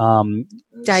on.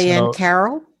 Diane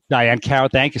Carroll. Diane Carroll.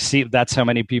 Thank you. See, that's how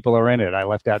many people are in it. I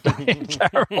left out Diane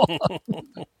Carroll.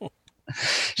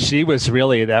 She was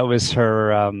really, that was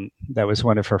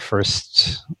one of her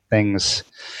first things.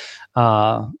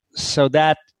 So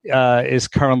that is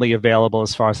currently available,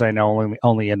 as far as I know,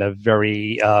 only in a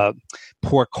very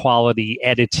poor quality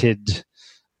edited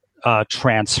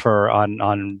transfer on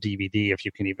DVD, if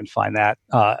you can even find that.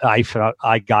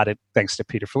 I got it thanks to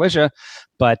Peter Felicia,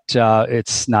 but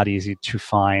it's not easy to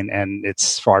find, and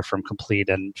it's far from complete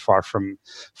and far from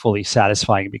fully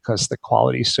satisfying because the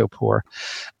quality is so poor.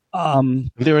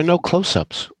 There are no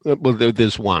close-ups. Well,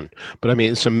 there's one, but I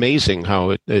mean, it's amazing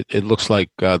how it looks like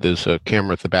there's a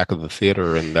camera at the back of the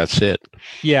theater, and that's it.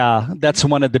 Yeah, that's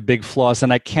one of the big flaws,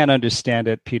 and I can't understand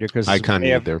it, Peter, because I can't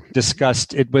either.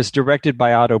 Discussed. It was directed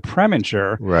by Otto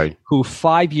Preminger, right, who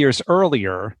 5 years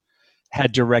earlier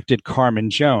had directed Carmen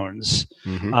Jones,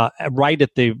 right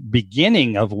at the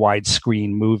beginning of widescreen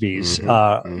movies.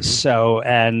 But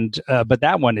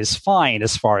that one is fine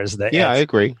as far as the I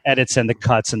agree. Edits and the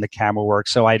cuts and the camera work.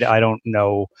 So I don't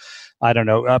know.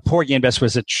 Porgy and Bess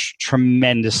was a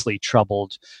tremendously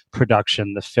troubled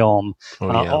production. The film,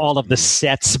 all of the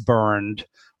sets burned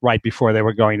right before they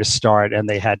were going to start, and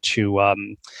they had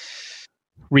to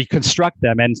reconstruct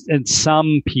them, and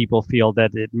some people feel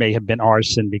that it may have been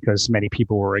arson because many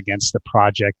people were against the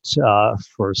project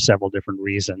for several different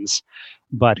reasons,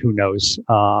 but who knows.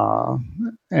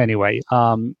 Anyway,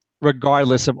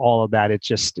 regardless of all of that, it's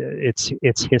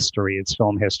history, it's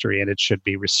film history, and it should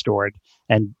be restored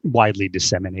and widely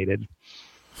disseminated.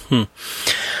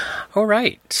 All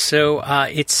right. So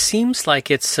it seems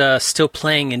like it's still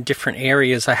playing in different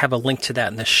areas. I have a link to that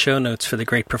in the show notes for the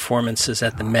great performances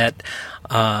at the Met.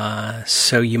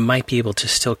 So you might be able to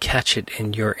still catch it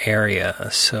in your area.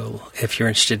 So if you're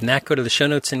interested in that, go to the show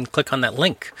notes and click on that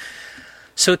link.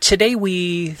 So today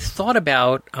we thought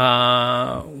about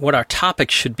what our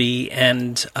topic should be,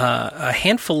 and a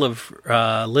handful of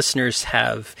listeners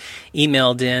have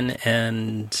emailed in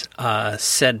and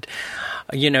said,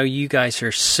 you guys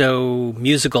are so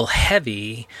musical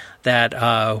heavy that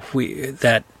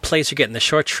that plays are getting the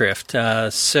short shrift.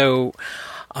 So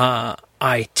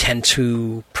I tend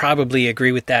to probably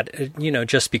agree with that,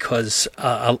 just because,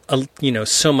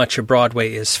 so much of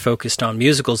Broadway is focused on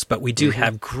musicals, but we do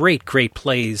have great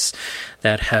plays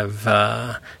that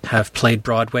have played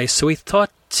Broadway. So we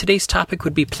thought today's topic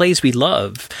would be plays we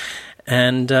love.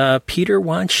 And Peter,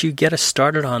 why don't you get us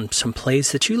started on some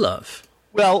plays that you love?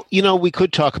 Well, we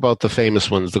could talk about the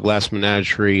famous ones, The Glass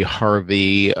Menagerie,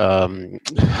 Harvey, Our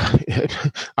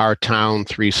Town,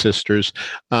 Three Sisters,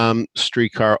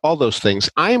 Streetcar, all those things.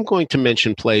 I am going to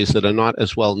mention plays that are not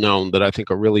as well known that I think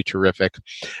are really terrific.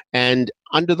 And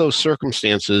under those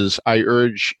circumstances, I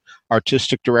urge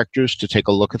artistic directors to take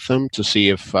a look at them to see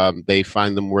if they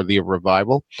find them worthy of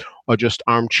revival, or just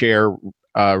armchair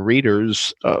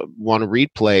readers want to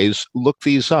read plays, look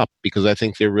these up because I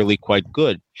think they're really quite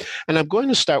good. And I'm going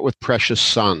to start with Precious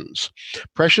Sons.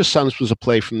 Precious Sons was a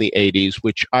play from the 80s,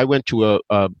 which I went to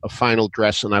a final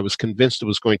dress and I was convinced it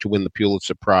was going to win the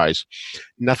Pulitzer Prize.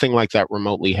 Nothing like that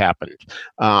remotely happened.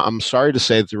 I'm sorry to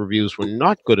say that the reviews were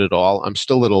not good at all. I'm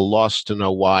still at a loss to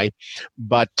know why.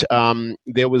 But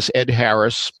there was Ed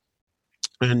Harris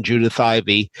and Judith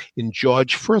Ivey in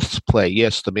George Frith's play.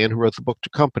 Yes, the man who wrote the book to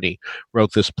Company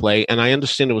wrote this play, and I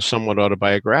understand it was somewhat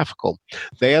autobiographical.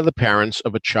 They are the parents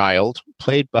of a child,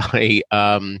 played by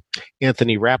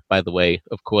Anthony Rapp, by the way,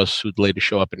 of course, who'd later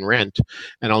show up in Rent.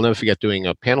 And I'll never forget doing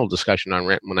a panel discussion on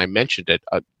Rent when I mentioned it.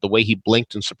 The way he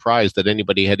blinked in surprise that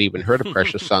anybody had even heard of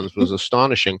Precious Sons was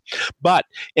astonishing. But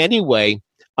anyway,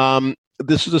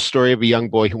 this is a story of a young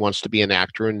boy who wants to be an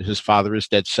actor, and his father is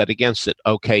dead set against it.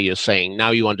 Okay, you're saying,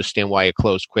 now you understand why it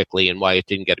closed quickly and why it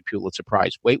didn't get a Pulitzer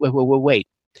Prize. Wait.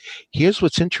 Here's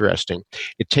what's interesting.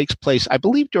 It takes place, I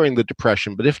believe, during the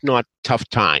Depression, but if not, tough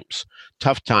times.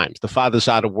 The father's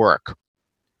out of work.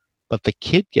 But the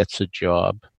kid gets a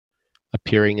job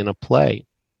appearing in a play,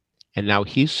 and now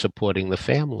he's supporting the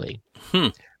family.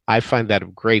 I find that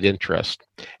of great interest.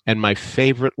 And my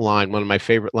favorite line, one of my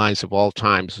favorite lines of all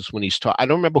times, is when he's talking. I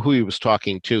don't remember who he was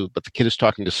talking to, but the kid is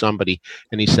talking to somebody,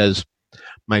 and he says,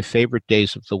 "My favorite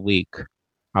days of the week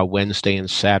are Wednesday and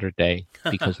Saturday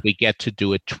because we get to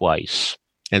do it twice."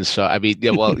 And so, I mean,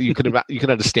 yeah, well, you can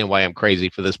understand why I'm crazy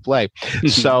for this play.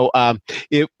 So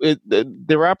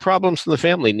there are problems in the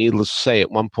family, needless to say.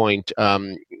 At one point,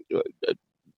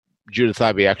 Judith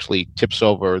Ivey actually tips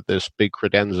over this big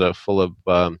credenza full of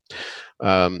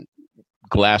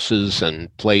glasses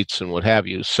and plates and what have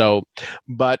you. So,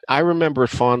 but I remember it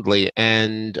fondly,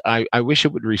 and I wish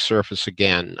it would resurface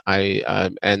again.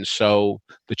 And so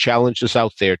the challenge is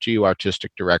out there to you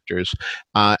artistic directors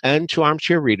and to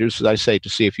armchair readers, as I say, to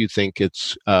see if you think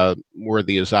it's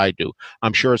worthy as I do.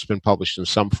 I'm sure it's been published in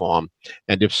some form,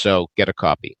 and if so, get a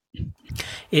copy.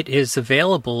 It is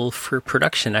available for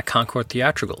production at Concord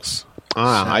Theatricals.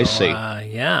 Ah, so, I see.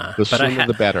 Yeah. The sooner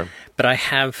the better. But I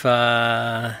have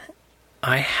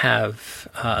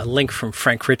a link from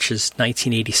Frank Rich's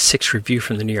 1986 review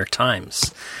from the New York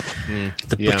Times.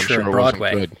 The Butcher of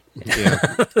Broadway.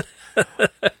 Yeah.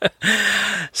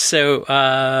 So,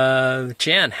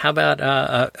 Jan, how about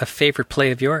a favorite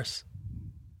play of yours?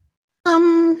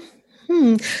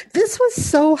 This was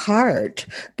so hard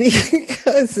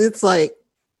because it's like,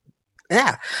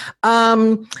 yeah.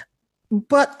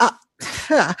 But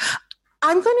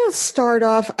I'm going to start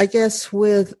off, I guess,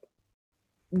 with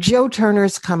Joe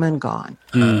Turner's Come and Gone.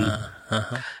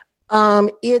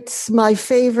 It's my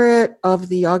favorite of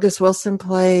the August Wilson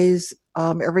plays.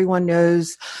 Everyone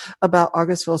knows about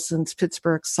August Wilson's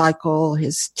Pittsburgh Cycle,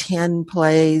 his 10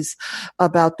 plays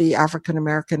about the African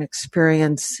American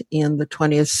experience in the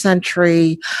 20th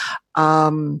century.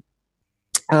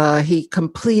 He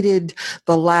completed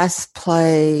the last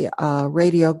play,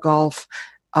 Radio Golf,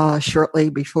 shortly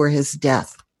before his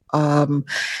death.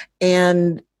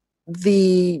 And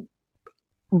the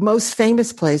most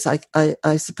famous plays,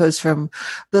 I suppose, from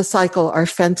the cycle are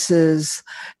Fences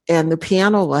and The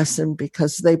Piano Lesson,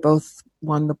 because they both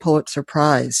won the Pulitzer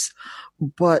Prize.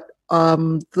 But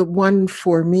the one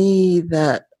for me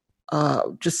that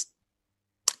just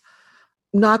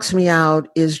knocks me out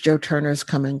is Joe Turner's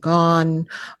Come and Gone.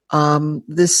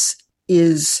 The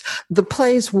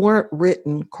plays weren't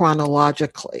written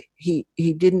chronologically. He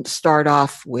didn't start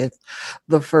off with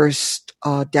the first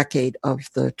decade of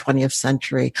the 20th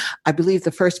century. I believe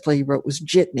the first play he wrote was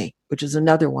Jitney, which is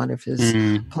another one of his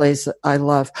plays that I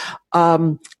love.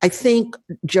 I think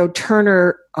Joe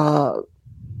Turner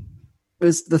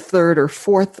was the third or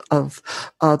fourth of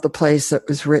the plays that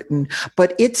was written,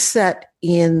 but it's set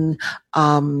in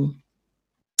the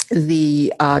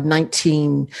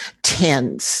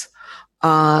 1910s.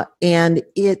 And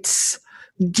it's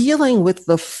dealing with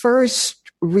the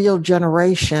first real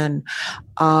generation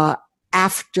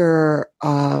after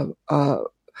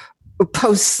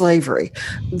post-slavery.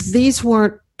 These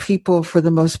weren't people, for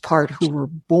the most part, who were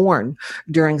born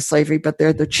during slavery, but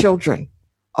they're the children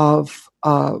of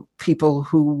people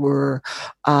who were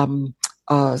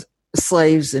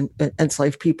slaves and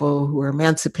enslaved people who were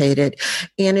emancipated.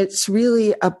 And it's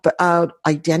really about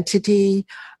identity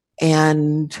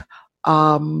and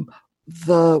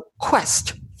the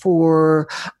quest for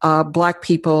Black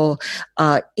people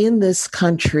in this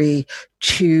country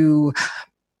to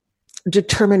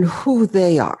determine who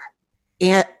they are.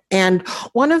 And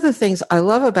one of the things I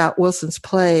love about Wilson's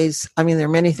plays, I mean, there are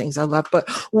many things I love, but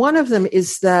one of them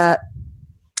is that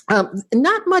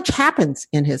not much happens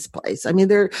in his plays. I mean,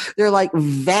 they're like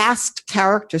vast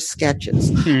character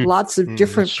sketches, lots of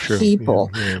different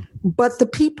people, but the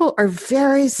people are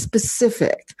very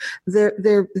specific.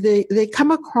 They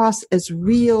come across as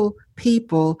real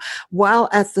people while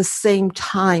at the same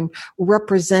time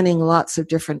representing lots of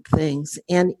different things.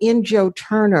 And in Joe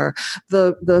Turner,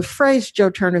 the phrase "Joe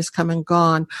Turner's come and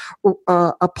gone"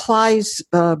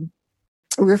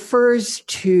 refers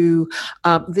to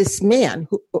this man,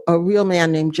 a real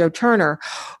man named Joe Turner,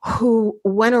 who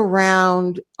went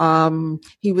around.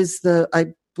 He was I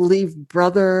believe,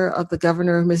 brother of the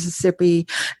governor of Mississippi,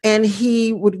 and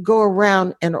he would go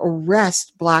around and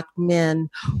arrest Black men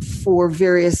for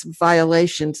various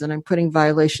violations, and I'm putting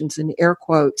violations in air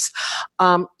quotes,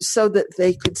 so that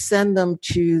they could send them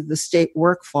to the state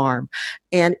work farm.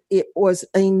 And it was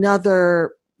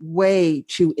another way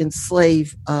to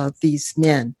enslave these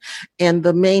men. And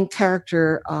the main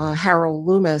character, Harold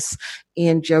Loomis,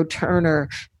 in Joe Turner,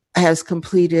 has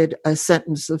completed a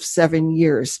sentence of 7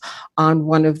 years on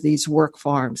one of these work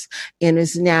farms and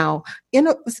is now, in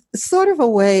a sort of a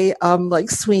way, like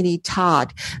Sweeney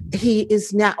Todd, he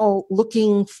is now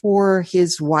looking for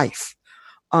his wife.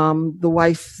 The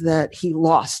wife that he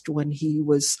lost when he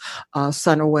was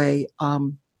sent away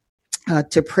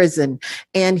to prison.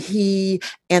 And he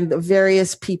and the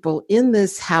various people in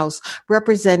this house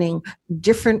representing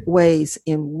different ways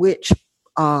in which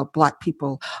Black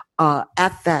people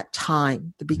at that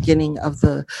time, the beginning of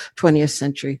the 20th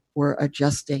century, were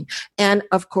adjusting. And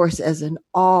of course, as in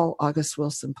all August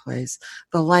Wilson plays,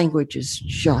 the language is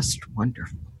just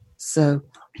wonderful. So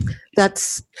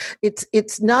it's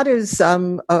not as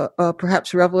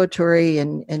perhaps revelatory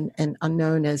and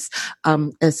unknown as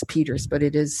Peter's, but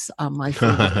it is my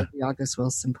favorite of the August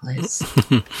Wilson plays.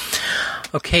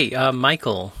 Okay,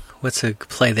 Michael, what's a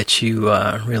play that you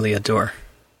really adore?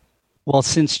 Well,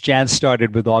 since Jan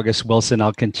started with August Wilson,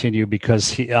 I'll continue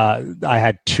because I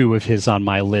had two of his on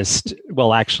my list.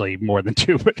 Well, actually, more than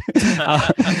two. But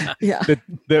yeah.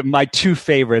 My two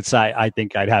favorites, I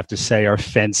think I'd have to say, are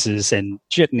Fences and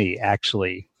Jitney,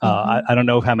 actually. I don't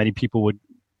know how many people would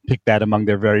pick that among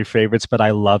their very favorites, but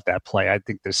I love that play. I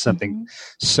think there's something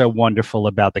so wonderful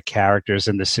about the characters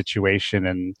and the situation,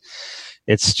 and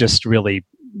it's just really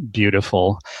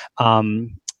beautiful.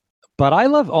 But I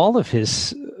love all of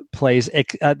his plays.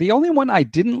 The only one I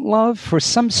didn't love, for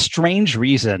some strange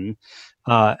reason,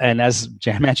 and as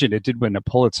Jan mentioned, it did win a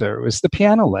Pulitzer, was The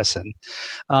Piano Lesson.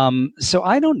 So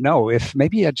I don't know if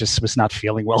maybe I just was not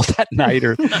feeling well that night,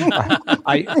 or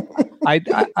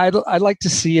I'd like to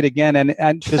see it again.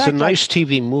 And there's a nice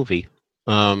TV movie.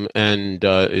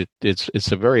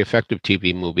 It's a very effective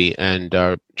TV movie,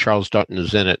 and Charles Dutton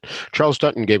is in it. Charles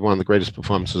Dutton gave one of the greatest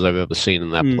performances I've ever seen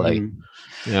in that play.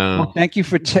 Yeah. Well, thank you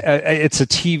for. It's a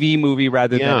TV movie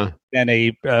rather than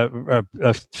a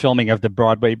filming of the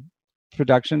Broadway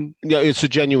production. Yeah, it's a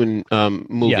genuine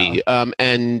movie. Yeah.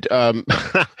 And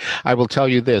I will tell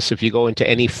you this: if you go into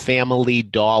any Family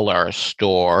Dollar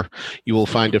store, you will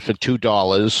find it for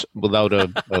 $2 without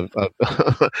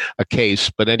a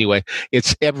case. But anyway,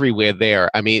 it's everywhere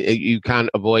there. I mean, you can't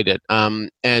avoid it.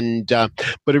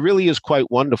 But it really is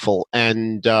quite wonderful.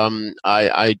 And the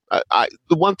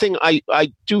one thing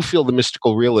I do feel the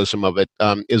mystical realism of it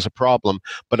is a problem.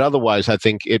 But otherwise, I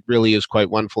think it really is quite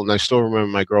wonderful. And I still remember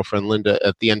my girlfriend Linda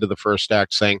at the end of the first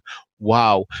act saying,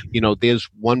 wow, there's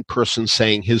one person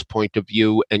saying his point of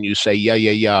view, and you say,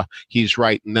 yeah, he's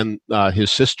right. And then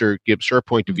his sister gives her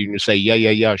point of view, and you say,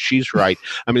 yeah, she's right.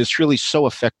 I mean, it's really so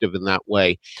effective in that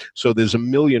way. So there's a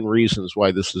million reasons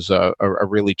why this is a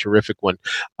really terrific one.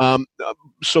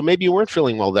 So maybe you weren't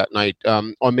feeling well that night,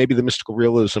 or maybe the mystical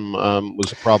realism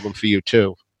was a problem for you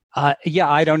too. Yeah,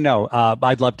 I don't know.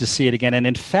 I'd love to see it again. And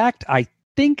in fact, I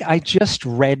think I just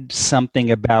read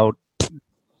something about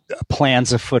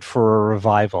plans afoot for a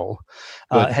revival.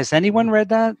 Has anyone read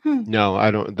that? No, I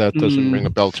don't. That doesn't ring a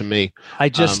bell to me. I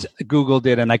just Googled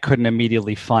it and I couldn't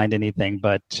immediately find anything,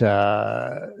 but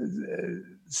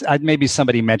maybe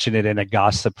somebody mentioned it in a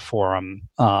gossip forum.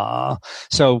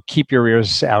 So keep your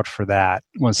ears out for that.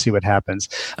 We'll see what happens.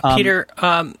 Peter,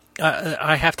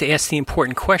 I have to ask the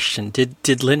important question.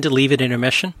 Did Linda leave at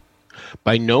intermission?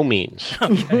 By no means.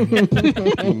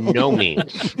 No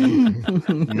means.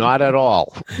 Not at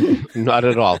all. Not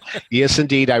at all. Yes,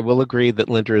 indeed, I will agree that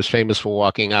Linda is famous for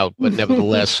walking out, but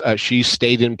nevertheless, she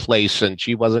stayed in place and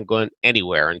she wasn't going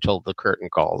anywhere until the curtain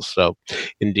calls. So,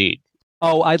 indeed.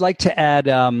 Oh, I'd like to add,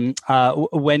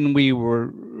 when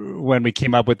we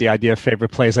came up with the idea of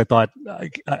favorite plays, I thought,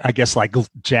 I guess like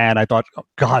Jan, I thought, oh,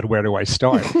 God, where do I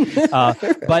start?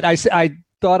 But I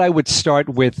thought I would start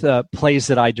with plays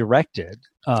that I directed,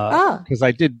 because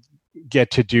I did get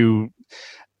to do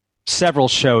several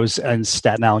shows in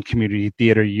Staten Island Community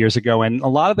Theater years ago, and a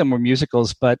lot of them were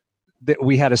musicals, but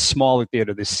we had a smaller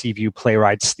theater, the Seaview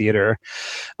Playwrights Theater,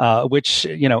 which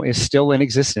is still in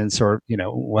existence, or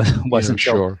wasn't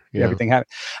sure. Yeah. Everything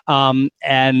happened,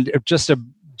 and just a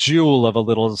jewel of a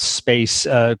little space,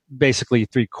 basically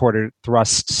 3/4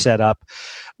 thrust setup,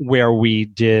 where we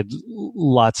did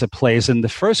lots of plays. And the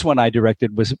first one I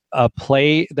directed was a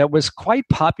play that was quite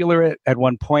popular at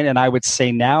one point, and I would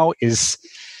say now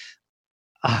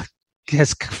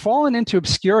has fallen into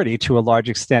obscurity to a large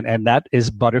extent, and that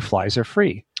is Butterflies Are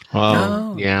Free.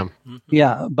 Oh, yeah.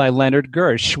 Yeah, by Leonard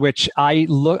Gersh, which I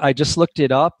just looked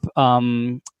it up,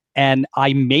 and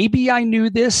I knew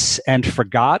this and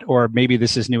forgot, or maybe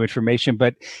this is new information,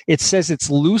 but it says it's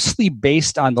loosely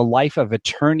based on the life of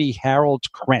attorney Harold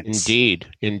Krentz.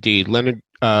 Indeed. Leonard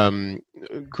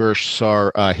Gersh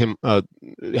saw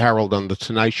Harold on The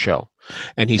Tonight Show.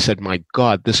 And he said, my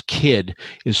God, this kid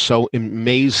is so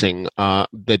amazing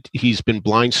that he's been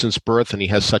blind since birth and he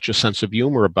has such a sense of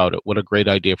humor about it. What a great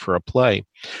idea for a play.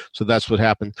 So that's what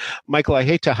happened. Michael, I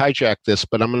hate to hijack this,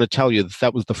 but I'm going to tell you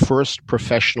that was the first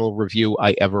professional review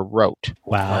I ever wrote.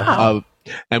 Wow.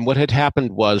 And what had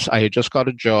happened was I had just got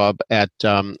a job at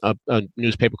a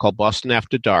newspaper called Boston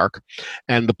After Dark,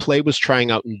 and the play was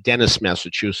trying out in Dennis,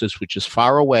 Massachusetts, which is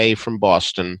far away from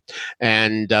Boston.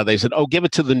 And they said, oh, give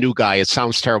it to the new guy. It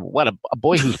sounds terrible. What, a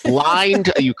boy who's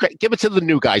blind? Give it to the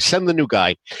new guy. Send the new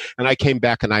guy. And I came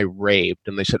back and I raved.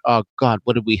 And they said, oh, God,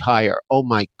 what did we hire? Oh,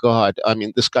 my God. I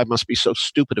mean, this guy must be so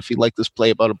stupid if he liked this play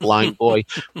about a blind boy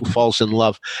who falls in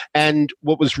love. And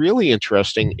what was really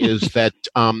interesting is that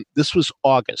this was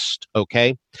August,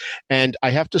 okay? And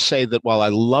I have to say that while I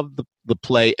loved the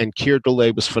play and Keir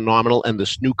Dullea was phenomenal, and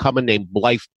this newcomer named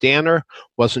Blythe Danner,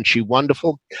 wasn't she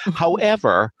wonderful?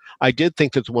 However, I did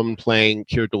think that the woman playing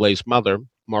Keir Dullea's mother,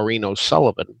 Maureen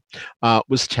O'Sullivan,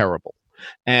 was terrible.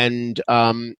 And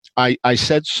I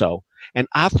said so. And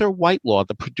Arthur Whitelaw,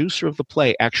 the producer of the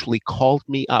play, actually called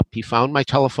me up. He found my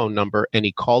telephone number and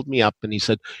he called me up and he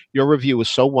said, your review is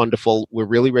so wonderful. We're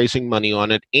really raising money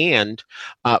on it. And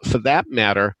for that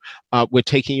matter, we're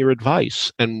taking your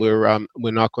advice and we're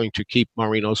not going to keep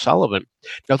Maureen O'Sullivan.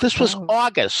 Now, this was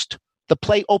August. The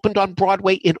play opened on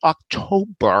Broadway in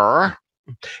October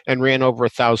and ran over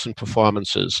 1,000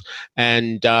 performances.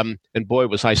 And boy,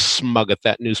 was I smug at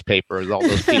that newspaper with all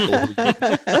those people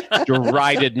who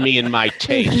derided me and my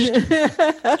taste.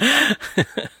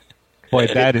 Boy,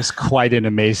 that is quite an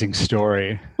amazing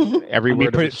story. Every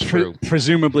word of it's true.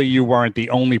 Presumably, you weren't the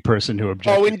only person who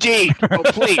objected. Oh, indeed. Oh,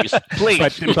 please.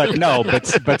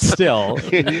 but still,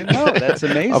 that's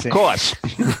amazing. Of course.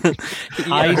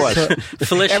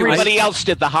 Felicia, everybody else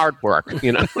did the hard work,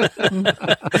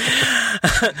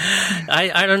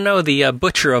 I don't know. The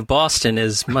Butcher of Boston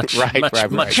is much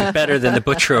better than the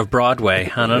Butcher of Broadway.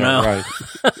 I don't know. Right.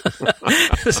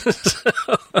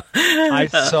 I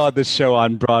saw the show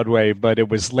on Broadway, but it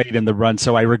was late in the run,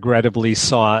 so I regrettably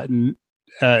saw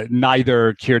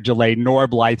neither Keir Dullea nor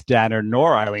Blythe Danner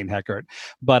nor Eileen Heckert,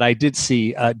 but I did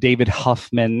see David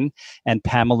Huffman and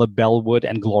Pamela Bellwood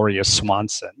and Gloria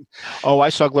Swanson. Oh, I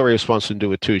saw Gloria Swanson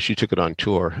do it too. She took it on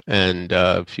tour, and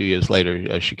a few years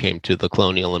later, she came to the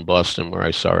Colonial in Boston where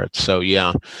I saw it. So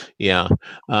yeah.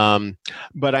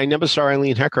 But I never saw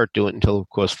Eileen Heckert do it until, of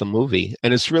course, the movie.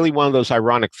 And it's really one of those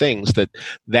ironic things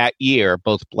that year,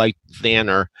 both Blythe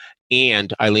Danner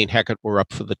and Eileen Heckert were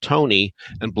up for the Tony,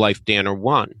 and Blythe Danner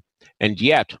won. And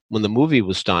yet, when the movie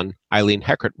was done, Eileen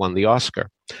Heckert won the Oscar.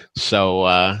 So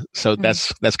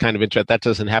that's kind of interesting. That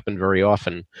doesn't happen very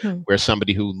often, where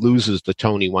somebody who loses the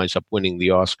Tony winds up winning the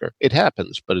Oscar. It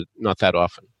happens, but not that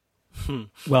often.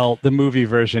 Well, the movie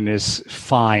version is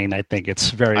fine. I think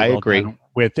it's very well agree. done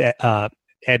with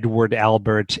Edward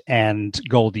Albert and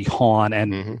Goldie Hawn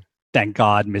and thank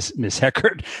God, Miss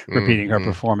Heckert repeating her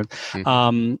performance.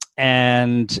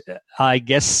 And I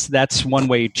guess that's one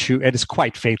way it is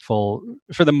quite faithful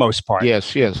for the most part.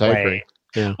 Yes, I agree.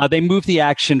 Yeah. They moved the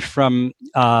action from,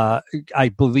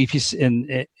 I believe he's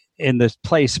in the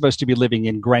play supposed to be living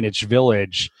in Greenwich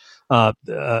Village,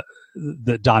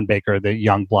 the Don Baker, the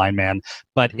young blind man.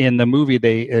 But in the movie,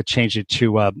 they changed it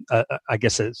to, I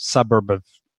guess, a suburb of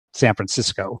San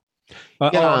Francisco.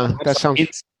 That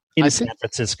sounds. In San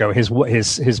Francisco.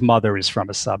 His mother is from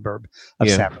a suburb of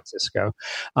San Francisco.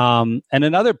 And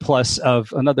another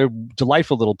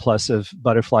delightful little plus of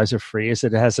Butterflies Are Free is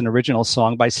that it has an original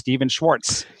song by Stephen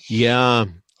Schwartz.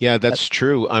 Yeah, that's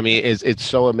true. I mean, it's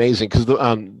so amazing because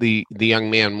the young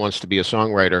man wants to be a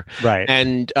songwriter, right?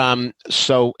 And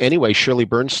so anyway, Shirley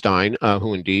Bernstein,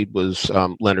 who indeed was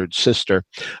Leonard's sister,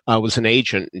 was an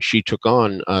agent, and she took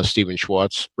on Stephen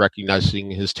Schwartz,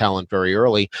 recognizing his talent very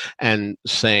early, and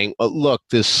saying, "Look,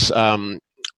 this."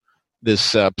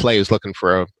 This play is looking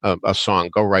for a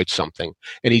song. Go write something.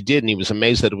 And he did, and he was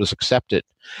amazed that it was accepted.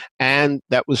 And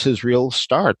that was his real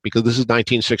start, because this is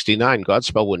 1969.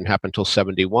 Godspell wouldn't happen until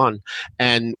 71.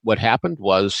 And what happened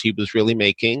was he was really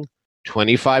making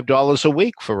 $25 a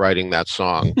week for writing that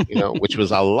song, which was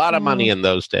a lot of money in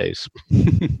those days.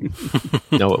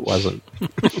 No, it wasn't.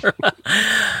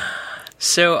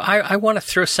 So I want to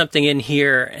throw something in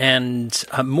here, and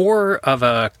more of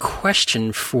a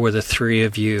question for the three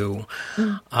of you.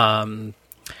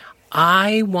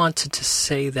 I wanted to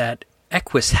say that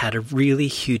Equus had a really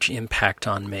huge impact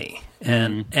on me.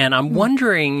 And I'm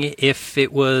wondering if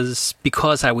it was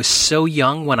because I was so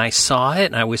young when I saw it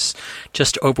and I was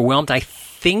just overwhelmed. I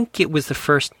think it was the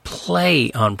first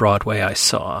play on Broadway I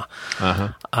saw.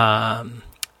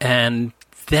 And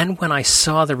then when I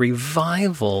saw the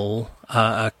revival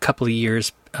a couple of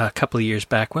years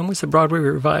back, when was the Broadway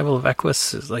revival of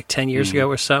Equus? It was like 10 years ago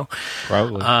or so.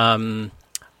 Probably.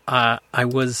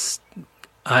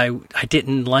 I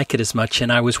didn't like it as much,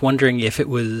 and I was wondering if it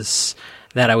was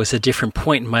that I was a different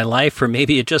point in my life, or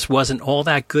maybe it just wasn't all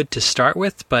that good to start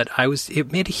with, but it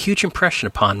made a huge impression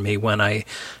upon me when I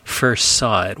first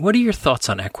saw it. What are your thoughts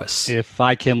on Equus? If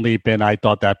I can leap in, I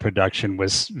thought that production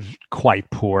was quite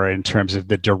poor in terms of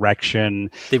the direction.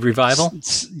 The revival?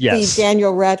 Yes. The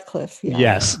Daniel Radcliffe. Yeah.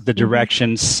 Yes, the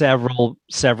direction, several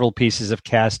pieces of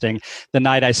casting. The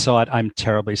night I saw it, I'm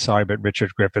terribly sorry, but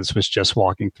Richard Griffiths was just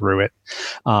walking through it.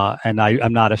 And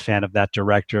I'm not a fan of that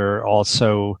director.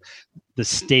 Also,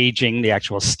 the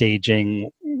actual staging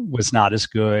was not as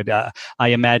good. I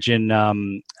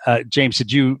imagine, James,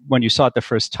 when you saw it the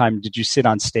first time, did you sit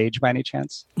on stage by any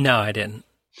chance? No, I didn't.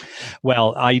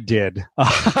 Well, I did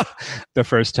the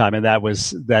first time, and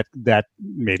that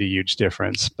made a huge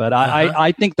difference. But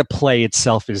I think the play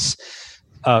itself is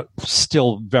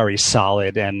still very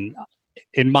solid, and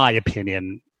in my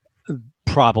opinion,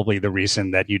 probably the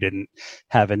reason that you didn't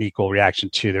have an equal reaction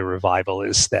to the revival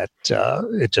is that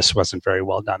it just wasn't very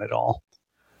well done at all.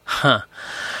 Huh.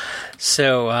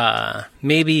 So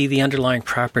maybe the underlying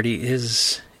property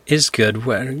is good.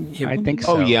 I think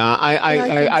so. Oh yeah,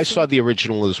 I saw the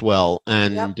original as well,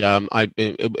 and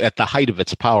at the height of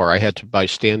its power, I had to buy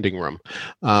standing room,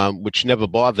 which never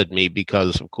bothered me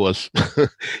because, of course,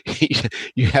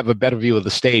 you have a better view of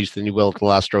the stage than you will at the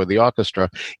last row of the orchestra,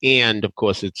 and of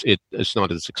course, it's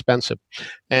not as expensive,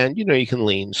 and you can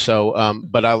lean. So,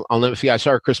 but I'll never forget. I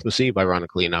saw it Christmas Eve,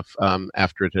 ironically enough,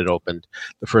 after it had opened,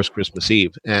 the first Christmas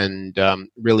Eve, and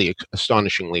really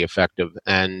astonishingly effective.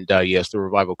 And yes, the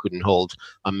revival couldn't hold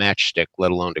a matchstick, let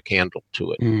alone a candle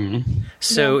to it.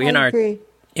 So I agree.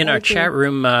 In our chat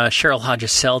room, Cheryl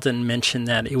Hodges Selden mentioned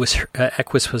that it was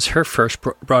Equus was her first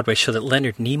Broadway show that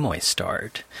Leonard Nimoy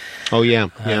starred. Oh yeah.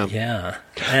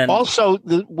 And also,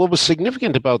 what was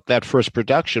significant about that first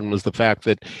production was the fact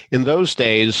that in those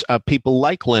days, people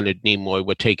like Leonard Nimoy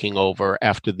were taking over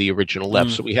after the original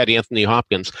left. So we had Anthony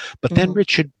Hopkins, but then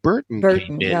Richard Burton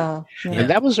came in. And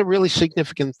that was a really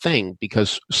significant thing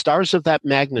because stars of that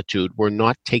magnitude were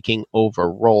not taking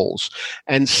over roles.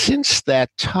 And since that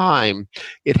time,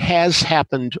 it has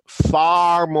happened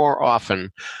far more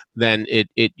often than it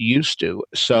used to.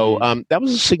 So that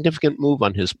was a significant move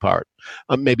on his part.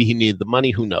 Maybe he needed the money,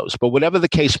 who knows? But whatever the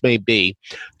case may be,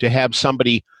 to have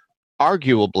somebody not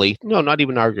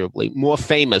even arguably, more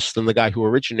famous than the guy who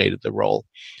originated the role,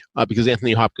 because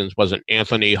Anthony Hopkins wasn't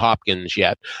Anthony Hopkins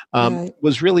yet,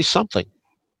 was really something.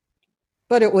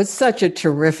 But it was such a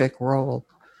terrific role.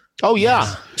 Oh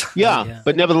yeah.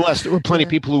 But nevertheless, there were plenty of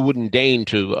people who wouldn't deign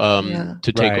to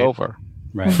take over.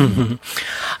 Right.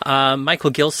 Michael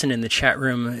Gilson in the chat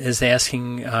room is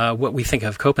asking what we think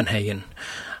of Copenhagen,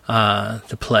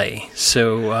 the play.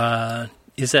 So,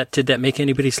 did that make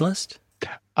anybody's list?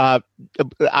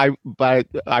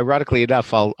 Ironically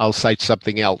enough, I'll cite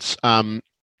something else, and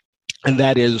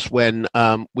that is when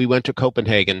we went to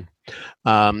Copenhagen.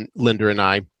 Linda and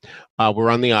I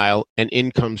were on the aisle, and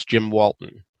in comes Jim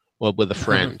Walton with a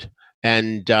friend,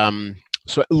 and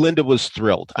So Linda was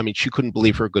thrilled. I mean, she couldn't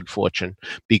believe her good fortune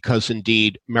because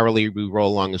indeed Merrily We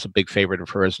Roll Along is a big favorite of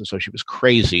hers. And so she was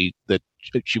crazy that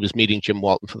she was meeting Jim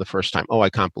Walton for the first time. Oh, I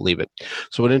can't believe it.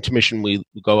 So at intermission, we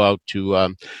go out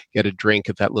to get a drink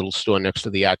at that little store next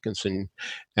to the Atkinson.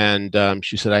 And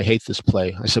she said, I hate this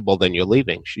play. I said, well, then you're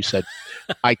leaving. She said,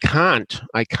 I can't.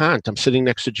 I'm sitting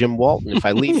next to Jim Walton. If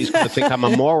I leave, he's going to think I'm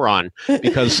a moron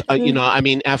because, I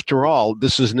mean, after all,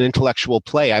 this is an intellectual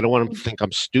play. I don't want him to think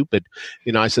I'm stupid.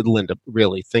 I said, Linda,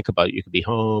 really, think about it. You could be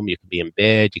home. You could be in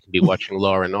bed. You could be watching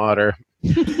Law and Order.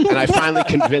 And I finally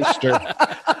convinced her.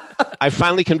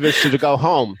 To go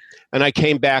home. And I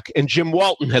came back, and Jim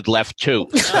Walton had left too.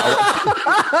 So.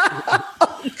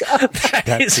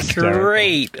 That is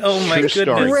great. Oh my goodness.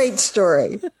 Story. Great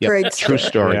story. Yep, great story. True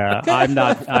story. Yeah, I'm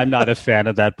not a fan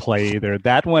of that play either.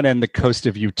 That one and The Coast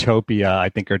of Utopia, I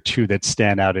think, are two that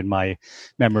stand out in my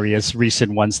memory as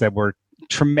recent ones that were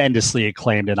tremendously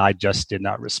acclaimed, and I just did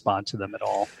not respond to them at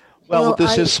all. Well,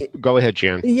 go ahead,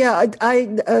 Jan. Yeah,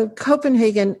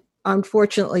 Copenhagen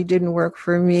unfortunately didn't work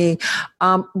for me,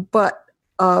 but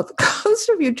The Coast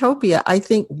of Utopia, I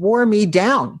think, wore me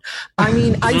down. I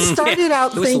mean, I started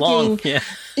out thinking,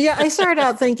 I started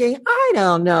out thinking, I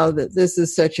don't know that this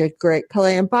is such a great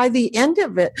play. And by the end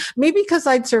of it, maybe because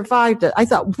I'd survived it, I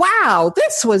thought, wow,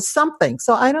 this was something.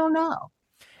 So I don't know.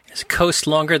 Is Coast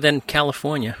longer than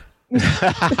California?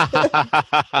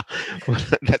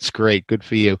 That's great. Good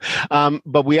for you.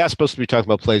 But we are supposed to be talking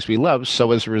about plays we love.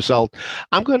 So as a result,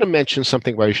 I'm going to mention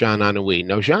something by Jean Anouilh.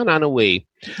 Now, Jean Anouilh,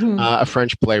 a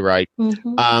French playwright,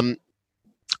 I'm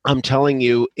telling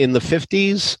you, in the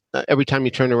 50s, every time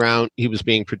you turn around, he was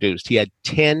being produced. He had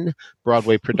 10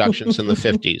 Broadway productions in the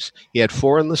 50s. He had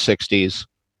 4 in the 60s.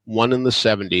 1 in the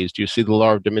 70s. Do you see the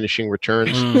law of diminishing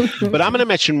returns? But I'm going to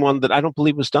mention one that I don't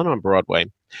believe was done on Broadway,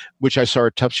 which I saw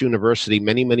at Tufts University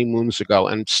many, many moons ago.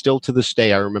 And still to this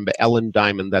day, I remember Ellen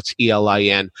Diamond. That's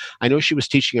Elin. I know she was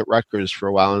teaching at Rutgers for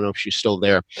a while. I don't know if she's still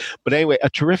there. But anyway, a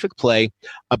terrific play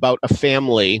about a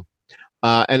family,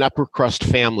 an upper crust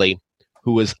family,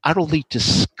 who is utterly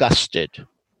disgusted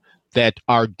that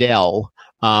Ardell,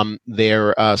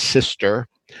 their sister,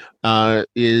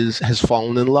 has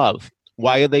fallen in love.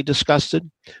 Why are they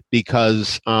disgusted?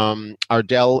 Because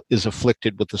Ardell is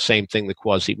afflicted with the same thing that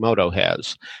Quasimodo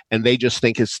has. And they just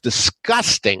think it's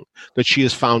disgusting that she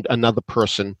has found another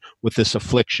person with this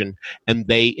affliction. And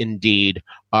they indeed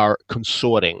are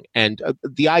consorting. And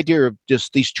the idea of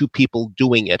just these two people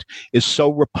doing it is so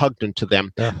repugnant to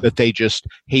them that they just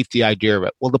hate the idea of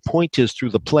it. Well, the point is, through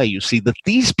the play, you see that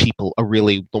these people are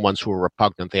really the ones who are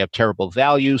repugnant. They have terrible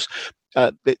values.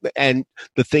 And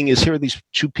the thing is, here are these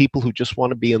two people who just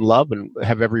want to be in love and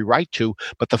have every right to,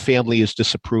 but the family is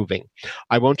disapproving.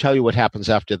 I won't tell you what happens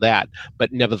after that,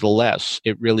 but nevertheless,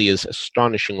 it really is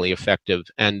astonishingly effective.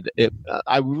 And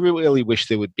I really wish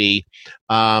there would be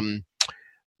an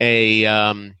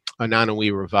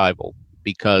Anouilh revival,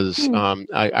 because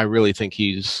I really think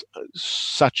he's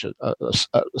such a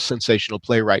sensational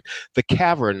playwright. The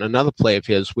Cavern, another play of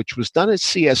his, which was done at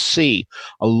CSC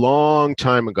a long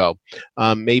time ago,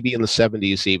 maybe in the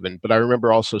 70s even, but I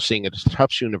remember also seeing it at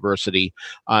Tufts University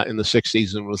in the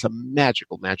 60s, and it was a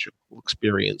magical, magical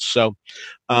experience. So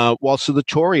Waltz of the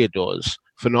Toreadors,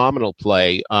 phenomenal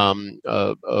play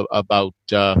about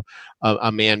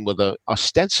a man with a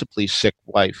ostensibly sick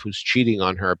wife who's cheating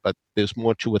on her, but there's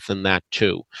more to it than that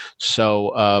too. So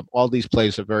all these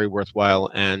plays are very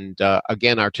worthwhile. And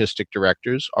again, artistic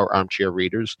directors or armchair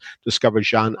readers discover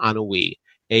Jean Anouilh,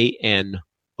 Anouilh.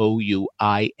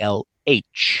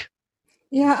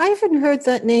 Yeah, I haven't heard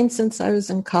that name since I was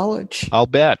in college. I'll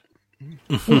bet.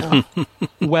 Yeah.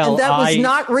 Well, and that was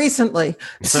not recently.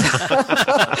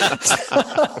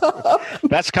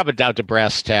 That's coming down to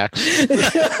brass tacks.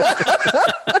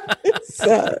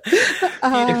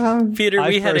 Peter,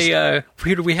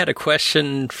 we had a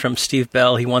question from Steve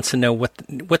Bell. He wants to know what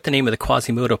the name of the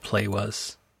Quasimodo play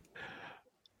was.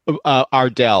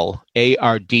 Ardell,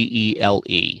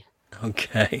 Ardele.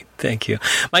 Okay, thank you,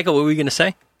 Michael. What were you going to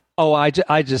say? Oh, I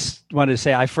just wanted to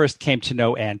say I first came to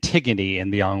know Antigone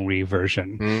in the Henri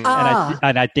version, and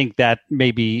I think that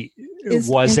maybe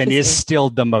was and is still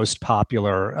the most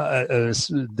popular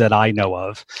that I know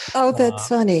of. Oh, that's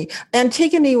funny.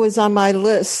 Antigone was on my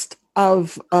list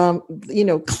of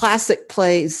classic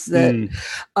plays that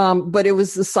but it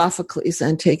was the Sophocles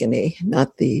Antigone,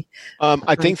 not the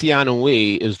I think the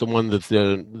Anouilh is the one that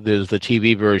there's the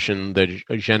TV version that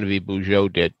Genevieve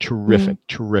Bujold did. Terrific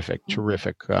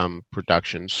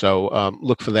production. So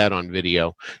look for that on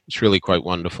video. It's really quite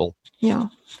wonderful. Yeah.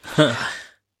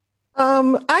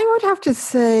 I would have to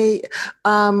say,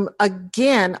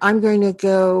 again, I'm going to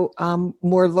go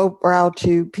more lowbrow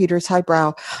to Peter's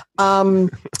highbrow.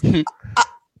 The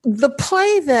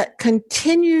play that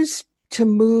continues to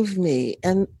move me,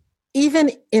 and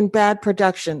even in bad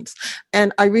productions,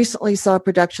 and I recently saw a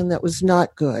production that was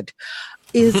not good,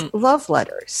 is Love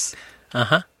Letters.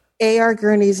 Uh-huh. A.R.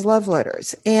 Gurney's Love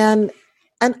Letters. And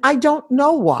I don't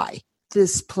know why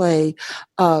this play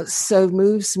so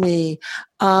moves me.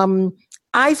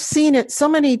 I've seen it so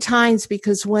many times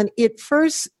because when it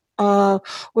first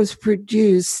was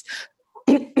produced,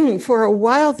 for a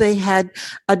while they had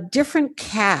a different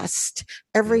cast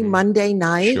every Monday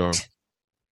night. Sure.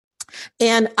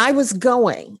 And I was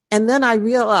going, and then I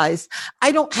realized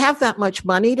I don't have that much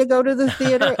money to go to the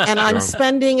theater, and I'm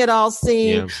spending it all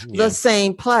seeing the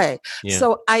same play. Yeah.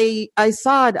 So I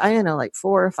saw it, I don't know, like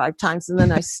 4 or 5 times, and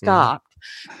then I stopped.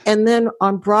 And then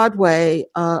on Broadway,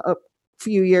 a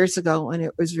few years ago when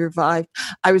it was revived,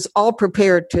 I was all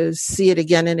prepared to see it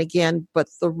again and again, but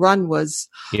the run was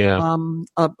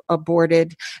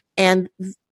aborted. And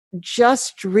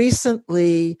just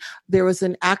recently, there was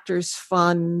an Actors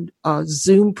Fund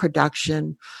Zoom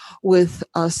production with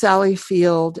Sally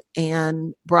Field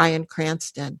and Bryan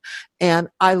Cranston. And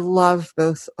I love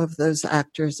both of those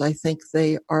actors. I think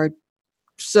they are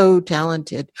so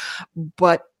talented,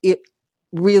 but it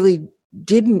really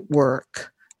didn't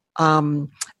work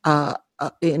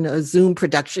in a Zoom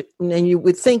production. And you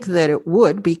would think that it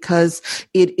would, because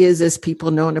it is, as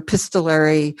people know, an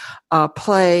epistolary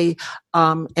play.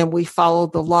 And we follow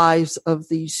the lives of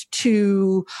these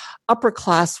 2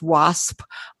 upper-class WASP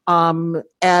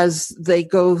as they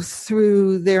go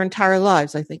through their entire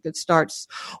lives. I think it starts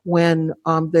when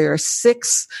they're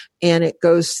 6, and it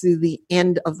goes through the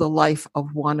end of the life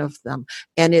of one of them.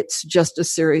 And it's just a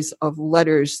series of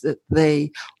letters that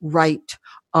they write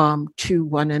to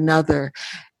one another.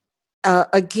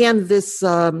 Again, this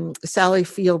Sally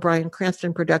Field, Bryan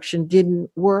Cranston production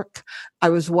didn't work. I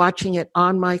was watching it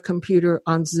on my computer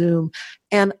on Zoom,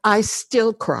 and I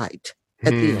still cried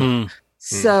at the end.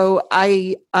 So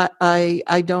I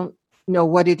don't know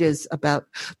what it is about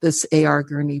this A.R.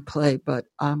 Gurney play, but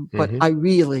I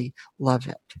really love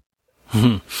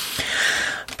it.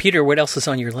 Peter, what else is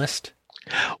on your list?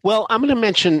 Well, I'm going to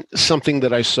mention something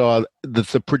that I saw, that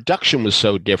the production was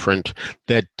so different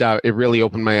that it really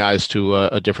opened my eyes to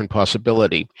a different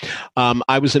possibility.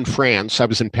 I was in France, I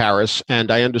was in Paris,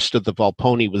 and I understood the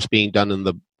Volpone was being done in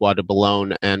the Bois de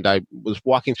Boulogne, and I was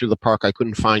walking through the park. I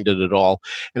couldn't find it at all.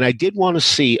 And I did want to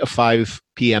see a 5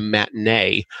 p.m.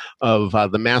 matinee of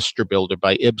The Master Builder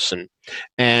by Ibsen.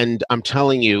 And I'm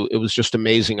telling you, it was just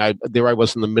amazing. There I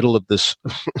was in the middle of this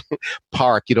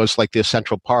park, it's like the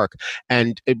Central Park.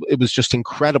 And it was just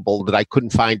incredible that I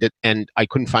couldn't find it, and I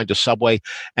couldn't find a subway,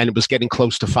 and it was getting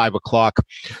close to 5 o'clock.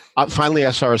 Finally,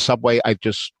 I saw a subway. I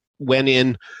just went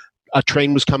in. A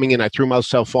train was coming in. I threw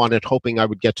myself on it, hoping I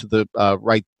would get to the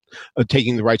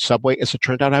taking the right subway. As it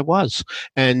turned out, I was.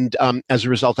 And as a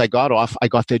result, I got off. I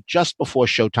got there just before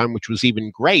showtime, which was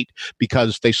even great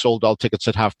because they sold all tickets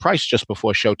at half price just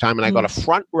before showtime. And I got a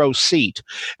front row seat.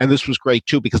 And this was great,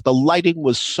 too, because the lighting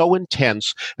was so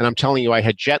intense. And I'm telling you, I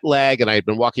had jet lag, and I had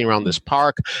been walking around this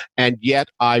park, and yet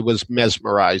I was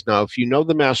mesmerized. Now, if you know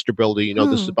The Master Builder, you know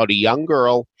this is about a young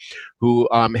girl who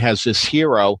has this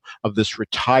hero of this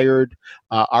retired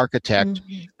architect,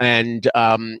 and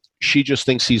she just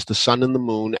thinks he's the sun and the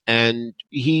moon, and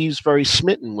he's very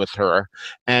smitten with her.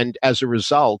 And as a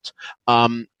result,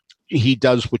 he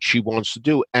does what she wants to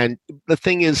do. And the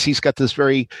thing is, he's got this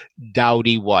very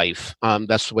dowdy wife.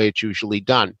 That's the way it's usually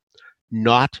done.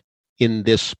 Not in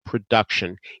this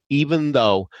production, even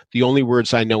though the only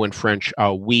words I know in French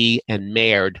are oui and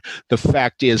merde. The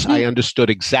fact is, I understood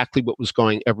exactly what was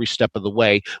going every step of the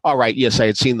way. All right, yes, I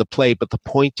had seen the play, but the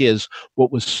point is,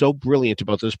 what was so brilliant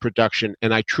about this production,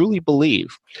 and I truly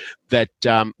believe that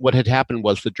what had happened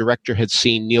was the director had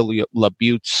seen Neil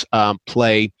LaBute's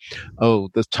play. Oh,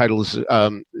 the title is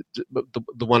the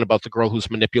one about the girl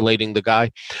who's manipulating the guy.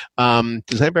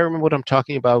 Does anybody remember what I'm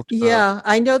talking about? Yeah,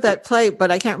 I know that play, but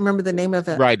I can't remember the name of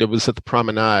it. Right, it was at the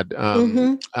Promenade.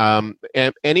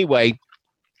 And anyway,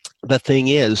 the thing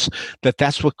is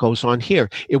that's what goes on here.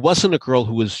 It wasn't a girl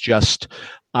who was just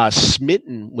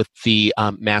smitten with the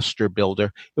master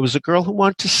builder. It was a girl who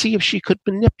wanted to see if she could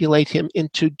manipulate him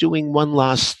into doing one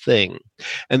last thing.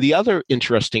 And the other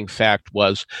interesting fact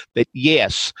was that,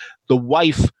 yes, the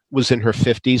wife was in her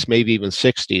 50s, maybe even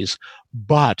 60s,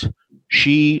 but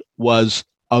she was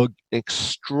an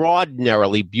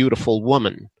extraordinarily beautiful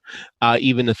woman,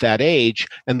 even at that age.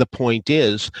 And the point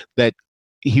is that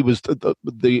he was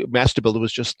the master builder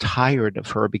was just tired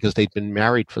of her because they'd been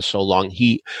married for so long.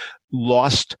 He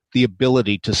lost the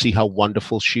ability to see how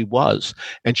wonderful she was,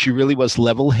 and she really was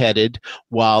level-headed,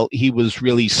 while he was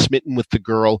really smitten with the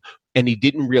girl. And he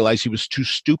didn't realize, he was too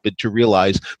stupid to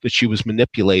realize that she was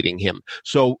manipulating him.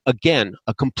 So again,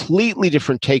 a completely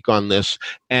different take on this.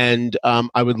 And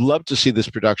I would love to see this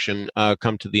production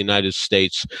come to the United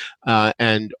States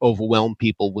and overwhelm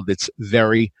people with its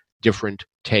very different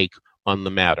take on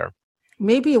the matter.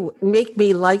 Maybe make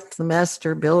me like the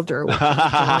master builder.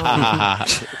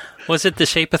 Was it The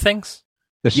Shape of Things?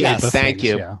 Yes, thank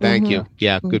you. Yeah. Thank you.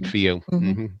 Yeah, good for you.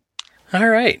 Mm-hmm. All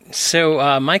right.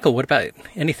 So, Michael, what about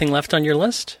anything left on your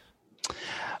list?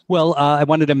 Well, I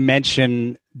wanted to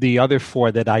mention the other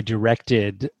 4 that I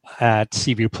directed at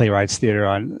Seaview Playwrights Theater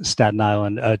on Staten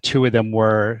Island. 2 of them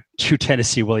were 2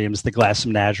 Tennessee Williams, The Glass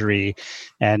Menagerie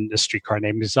and A Streetcar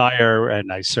Named Desire.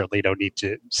 And I certainly don't need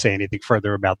to say anything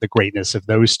further about the greatness of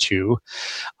those 2.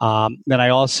 Then I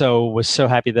also was so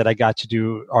happy that I got to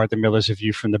do Arthur Miller's A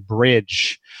View from the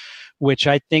Bridge, which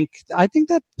I think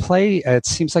that play, it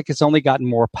seems like it's only gotten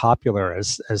more popular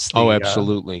as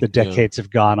absolutely. The decades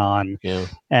have gone on. Yeah.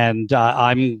 And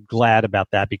I'm glad about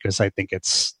that, because I think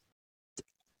it's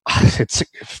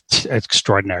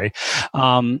extraordinary.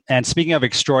 And speaking of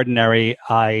extraordinary,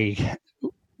 I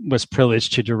was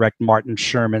privileged to direct Martin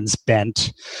Sherman's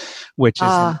Bent, which is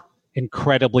an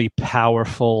incredibly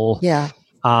powerful,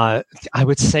 I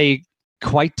would say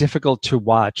quite difficult to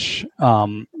watch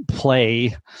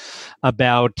play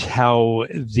about how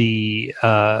the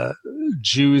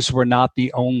Jews were not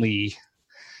the only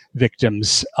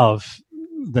victims of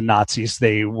the Nazis.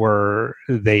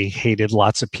 They hated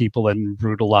lots of people and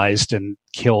brutalized and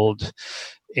killed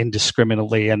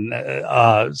indiscriminately, and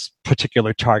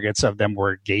particular targets of them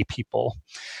were gay people.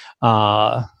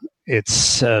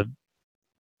 It's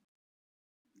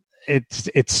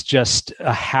just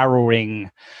a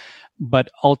harrowing,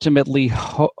 but ultimately,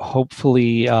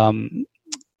 hopefully,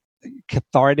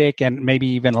 cathartic and maybe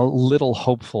even a little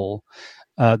hopeful.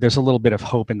 There's a little bit of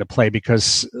hope in the play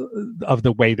because of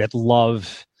the way that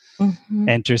love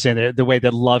enters in it, the way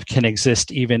that love can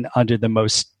exist even under the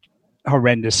most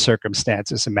horrendous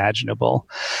circumstances imaginable.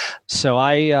 So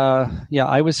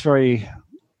I was very,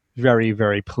 very,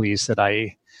 very pleased that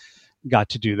I got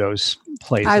to do those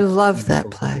plays. I love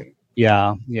that play.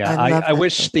 Yeah. I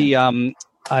wish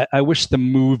I wish the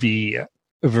movie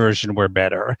version were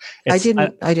better. I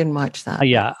didn't watch that.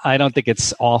 Yeah, I don't think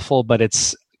it's awful, but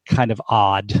it's kind of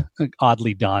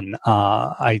oddly done.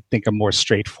 I think a more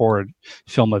straightforward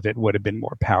film of it would have been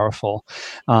more powerful.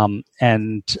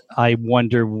 And I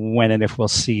wonder when and if we'll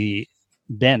see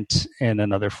Bent in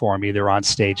another form, either on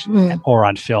stage or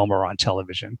on film or on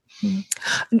television.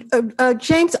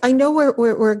 James, I know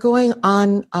we're going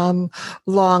on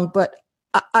long, but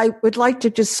I would like to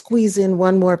just squeeze in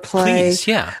one more play. Please,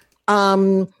 yeah.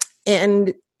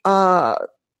 And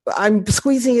I'm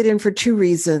squeezing it in for 2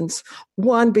 reasons.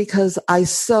 One, because I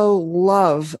so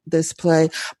love this play,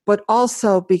 but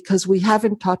also because we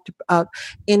haven't talked about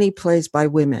any plays by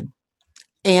women.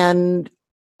 And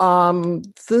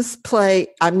this play,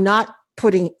 I'm not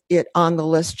putting it on the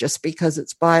list just because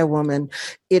it's by a woman.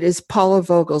 It is Paula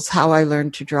Vogel's How I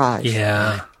Learned to Drive.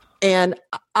 Yeah. And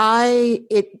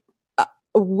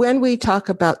when we talk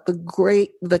about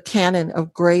the canon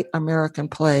of great American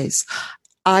plays,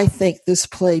 I think this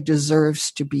play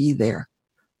deserves to be there.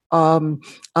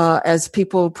 As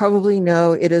people probably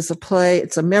know, it is a play,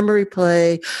 it's a memory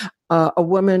play, a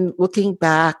woman looking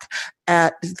back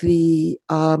at the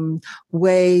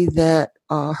way that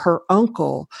her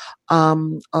uncle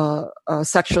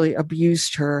sexually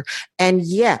abused her, and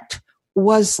yet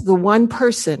was the one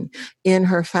person in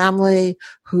her family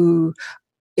who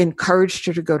encouraged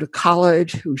her to go to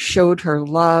college, who showed her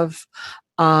love.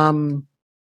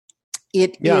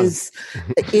 It is,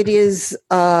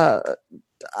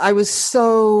 I was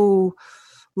so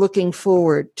looking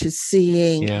forward to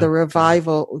seeing the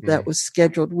revival that was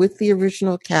scheduled with the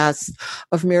original cast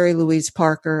of Mary Louise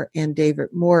Parker and David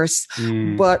Morse.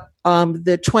 But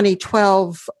the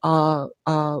 2012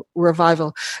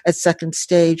 revival at Second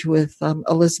Stage with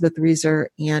Elizabeth Reeser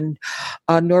and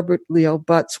Norbert Leo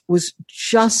Butz was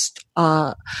just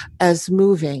as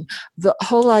moving. The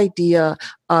whole idea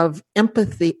of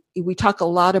empathy, we talk a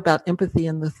lot about empathy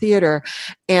in the theater,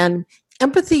 and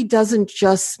empathy doesn't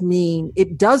mean,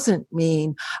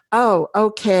 oh,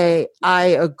 okay, I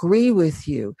agree with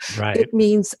you. Right. It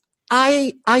means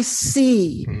I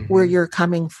see where you're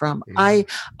coming from. I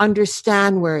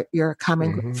understand where you're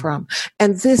coming from.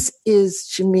 And this is,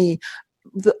 to me,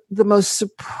 the most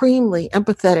supremely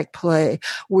empathetic play,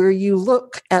 where you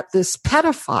look at this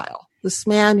pedophile, this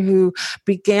man who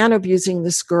began abusing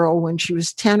this girl when she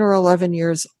was 10 or 11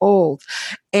 years old,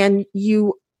 and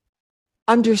you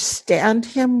understand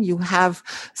him, you have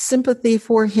sympathy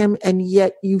for him, and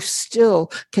yet you still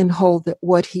can hold that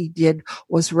what he did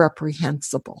was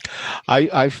reprehensible.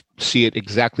 I see it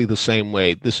exactly the same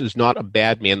way. This is not a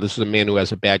bad man. This is a man who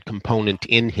has a bad component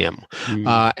in him.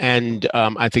 And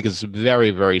I think it's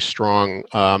very, very strong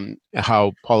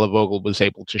how Paula Vogel was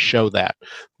able to show that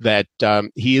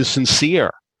he is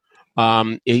sincere.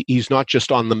 He's not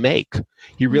just on the make.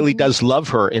 He really does love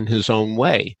her in his own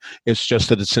way. It's just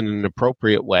that it's in an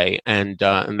appropriate way, and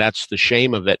that's the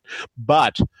shame of it.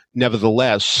 But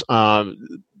nevertheless, as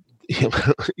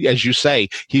you say,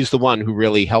 he's the one who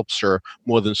really helps her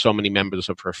more than so many members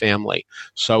of her family.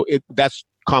 So that's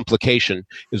complication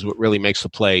is what really makes the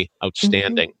play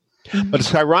outstanding. But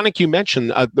it's ironic you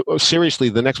mentioned, seriously,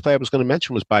 the next play I was going to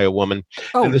mention was by a woman.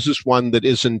 Oh. And this is one that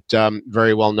isn't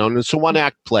very well known. It's a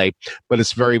one-act play, but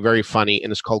it's very, very funny,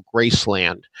 and it's called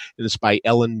Graceland. And it's by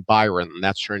Ellen Byron.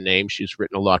 That's her name. She's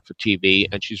written a lot for TV,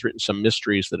 and she's written some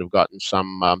mysteries that have gotten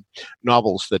some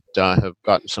novels that have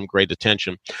gotten some great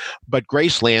attention. But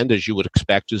Graceland, as you would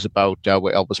expect, is about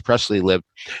where Elvis Presley lived.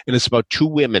 And it's about two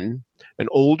women, an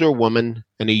older woman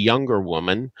and a younger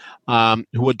woman,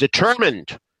 who are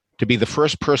determined to be the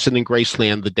first person in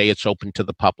Graceland the day it's open to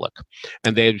the public.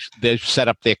 And they've set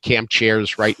up their camp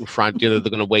chairs right in front. They're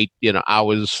going to wait,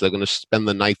 hours. They're going to spend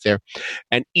the night there.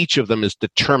 And each of them is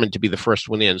determined to be the first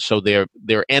one in. So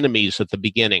they're enemies at the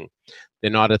beginning. They're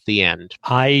not at the end.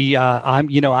 I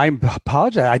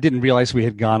apologize. I didn't realize we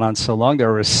had gone on so long.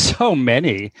 There were so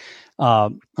many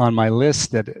on my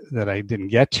list that I didn't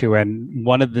get to. And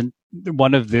one of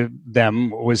them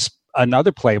was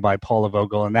another play by Paula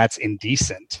Vogel, and that's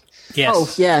Indecent. Yes.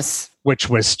 Oh, yes. Which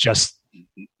was just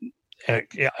a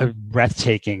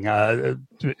breathtaking, a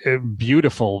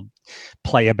beautiful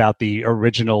play about the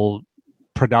original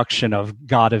production of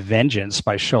God of Vengeance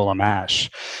by Sholem Asch.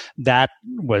 That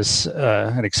was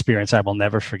an experience I will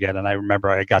never forget. And I remember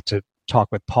I got to talk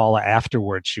with Paula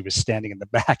afterwards. She was standing in the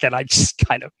back, and I just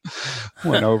kind of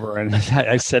went over and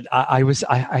I said, I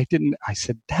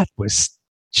said, that was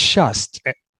just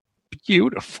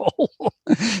beautiful.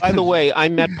 By the way, I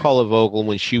met Paula Vogel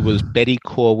when she was Betty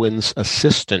Corwin's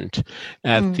assistant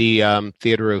at the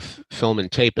Theater of Film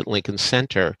and Tape at Lincoln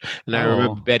Center. And I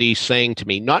remember Betty saying to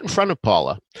me, not in front of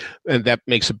Paula, and that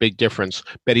makes a big difference,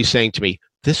 Betty saying to me,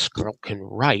 "This girl can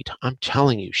write. I'm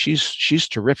telling you, she's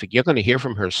terrific. You're going to hear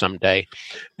from her someday."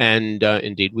 And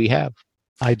indeed we have.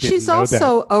 She's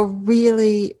also a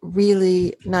really,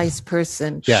 really nice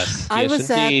person. Yes. I was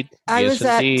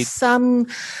at some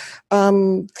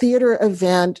theater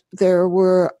event. There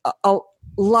were a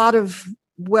lot of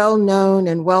well-known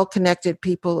and well-connected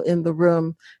people in the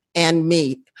room, and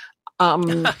me. I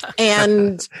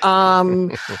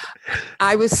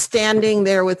was standing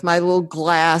there with my little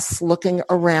glass looking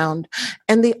around,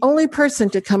 and the only person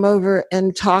to come over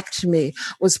and talk to me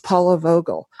was Paula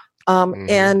Vogel.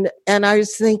 And I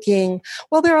was thinking,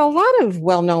 well, there are a lot of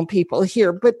well-known people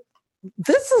here, but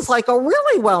this is like a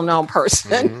really well-known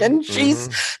person, and she's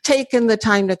taken the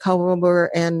time to come over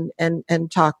and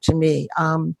talk to me.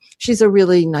 She's a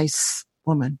really nice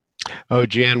woman. Oh,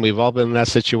 Jan, we've all been in that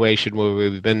situation where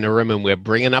we've been in a room and we're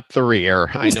bringing up the rear.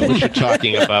 I know what you're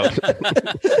talking about.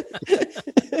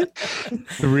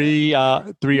 Three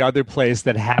other plays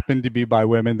that happened to be by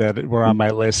women that were on my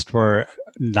list were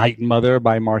Night Mother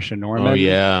by Marcia Norman. Oh,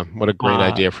 yeah. What a great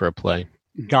idea for a play.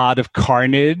 God of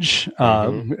Carnage.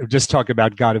 Just talk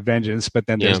about God of Vengeance, but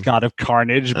then there's God of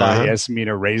Carnage by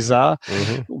Yasmina Reza,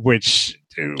 which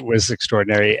was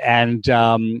extraordinary. And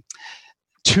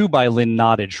two by Lynn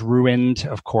Nottage, Ruined,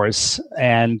 of course,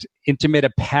 and Intimate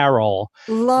Apparel.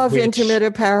 Love Intimate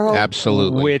Apparel.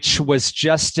 Absolutely. Which was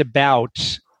just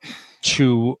about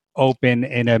to open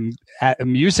in a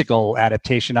musical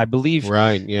adaptation, I believe.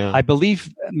 Right, yeah. I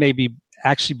believe maybe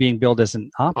actually being billed as an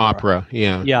opera.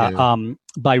 Yeah.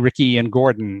 By Ricky and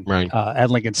Gordon at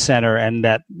Lincoln Center, and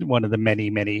that one of the many,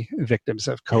 many victims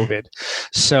of COVID.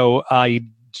 So I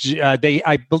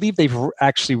believe they've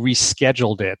actually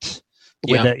rescheduled it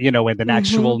with with an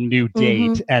actual new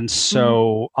date, and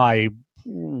so I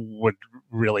would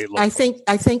really look. I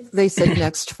think they said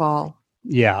next fall.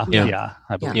 Yeah.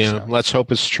 I believe so. Let's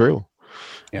hope it's true.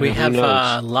 We have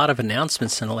a lot of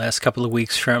announcements in the last couple of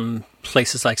weeks from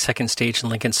places like Second Stage and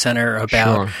Lincoln Center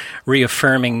about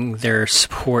reaffirming their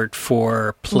support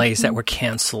for plays that were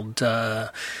canceled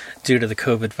due to the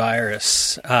COVID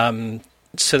virus.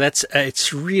 So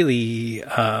it's really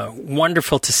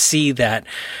wonderful to see that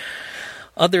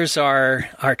others are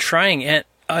trying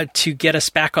to get us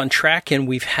back on track, and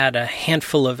we've had a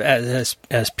handful of, as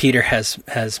Peter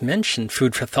has mentioned,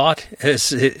 Food for Thought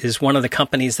is one of the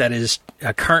companies that is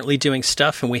currently doing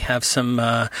stuff, and we have some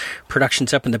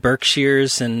productions up in the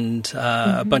Berkshires and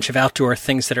a bunch of outdoor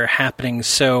things that are happening.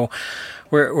 So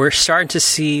we're starting to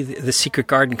see the Secret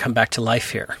Garden come back to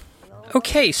life here.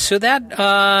 Okay, so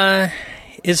that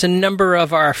is a number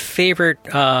of our favorite.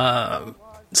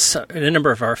 A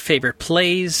number of our favorite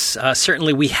plays.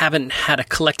 Certainly, we haven't had a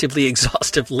collectively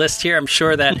exhaustive list here. I'm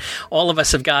sure that all of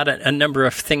us have got a number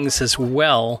of things as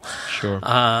well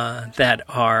that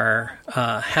are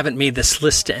haven't made this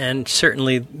list, and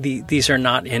certainly these are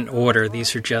not in order.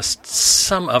 These are just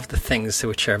some of the things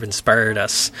which have inspired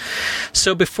us.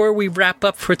 So before we wrap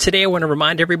up for today, I want to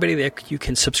remind everybody that you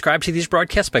can subscribe to these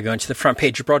broadcasts by going to the front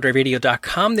page of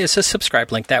BroadwayRadio.com. There's a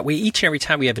subscribe link. That way, each and every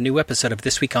time we have a new episode of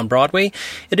This Week on Broadway,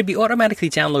 it'll be automatically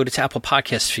downloaded to Apple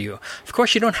Podcasts for you. Of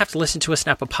course, you don't have to listen to us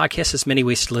on Apple Podcasts. There's many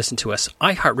ways to listen to us.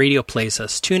 iHeartRadio plays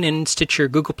us. TuneIn, Stitcher,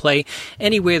 Google Play,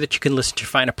 anywhere that you can listen to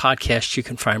find a podcast, you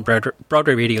can find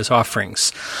Broadway Radio's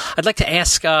offerings. I'd like to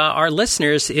ask our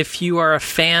listeners, if you are a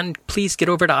fan, please get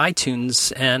over to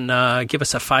iTunes and give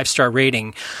us a 5-star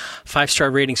rating. 5-star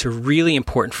ratings are really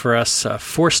important for us.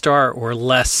 4-star or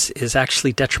less is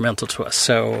actually detrimental to us.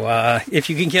 So if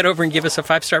you can get over and give us a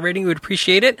 5-star rating, we would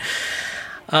appreciate it.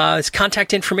 His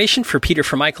contact information for Peter,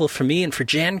 for Michael, for me, and for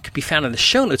Jan could be found in the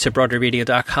show notes at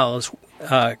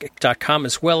BroadwayRadio.com,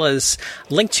 as well as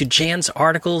link to Jan's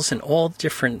articles and all the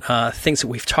different things that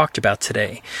we've talked about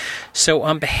today. So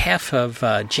on behalf of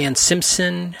Jan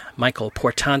Simpson, Michael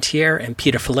Portantiere, and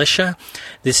Peter Felicia,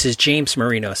 this is James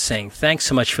Marino saying thanks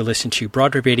so much for listening to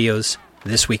Broadway Radio's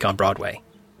This Week on Broadway.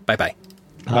 Bye-bye.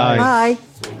 Bye.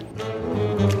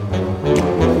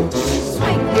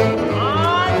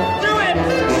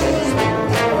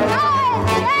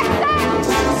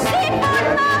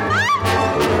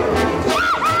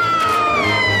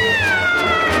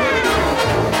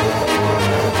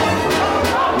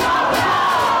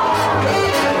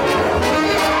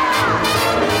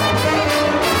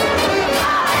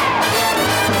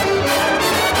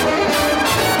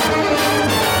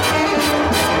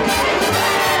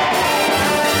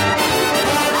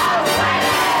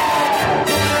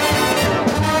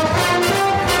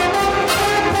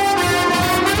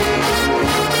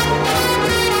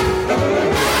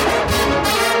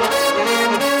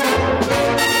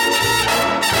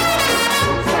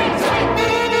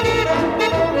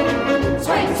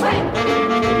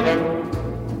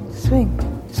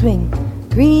 Swing,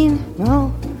 green,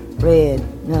 no,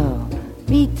 red, no,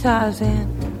 beat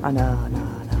Tarzan, oh no,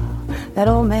 that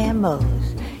old man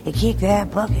Mose, he kicked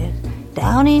that bucket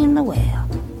down in the well,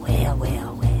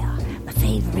 my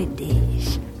favorite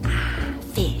dish,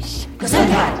 fish.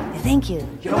 Thank you.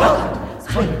 You're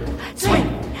welcome.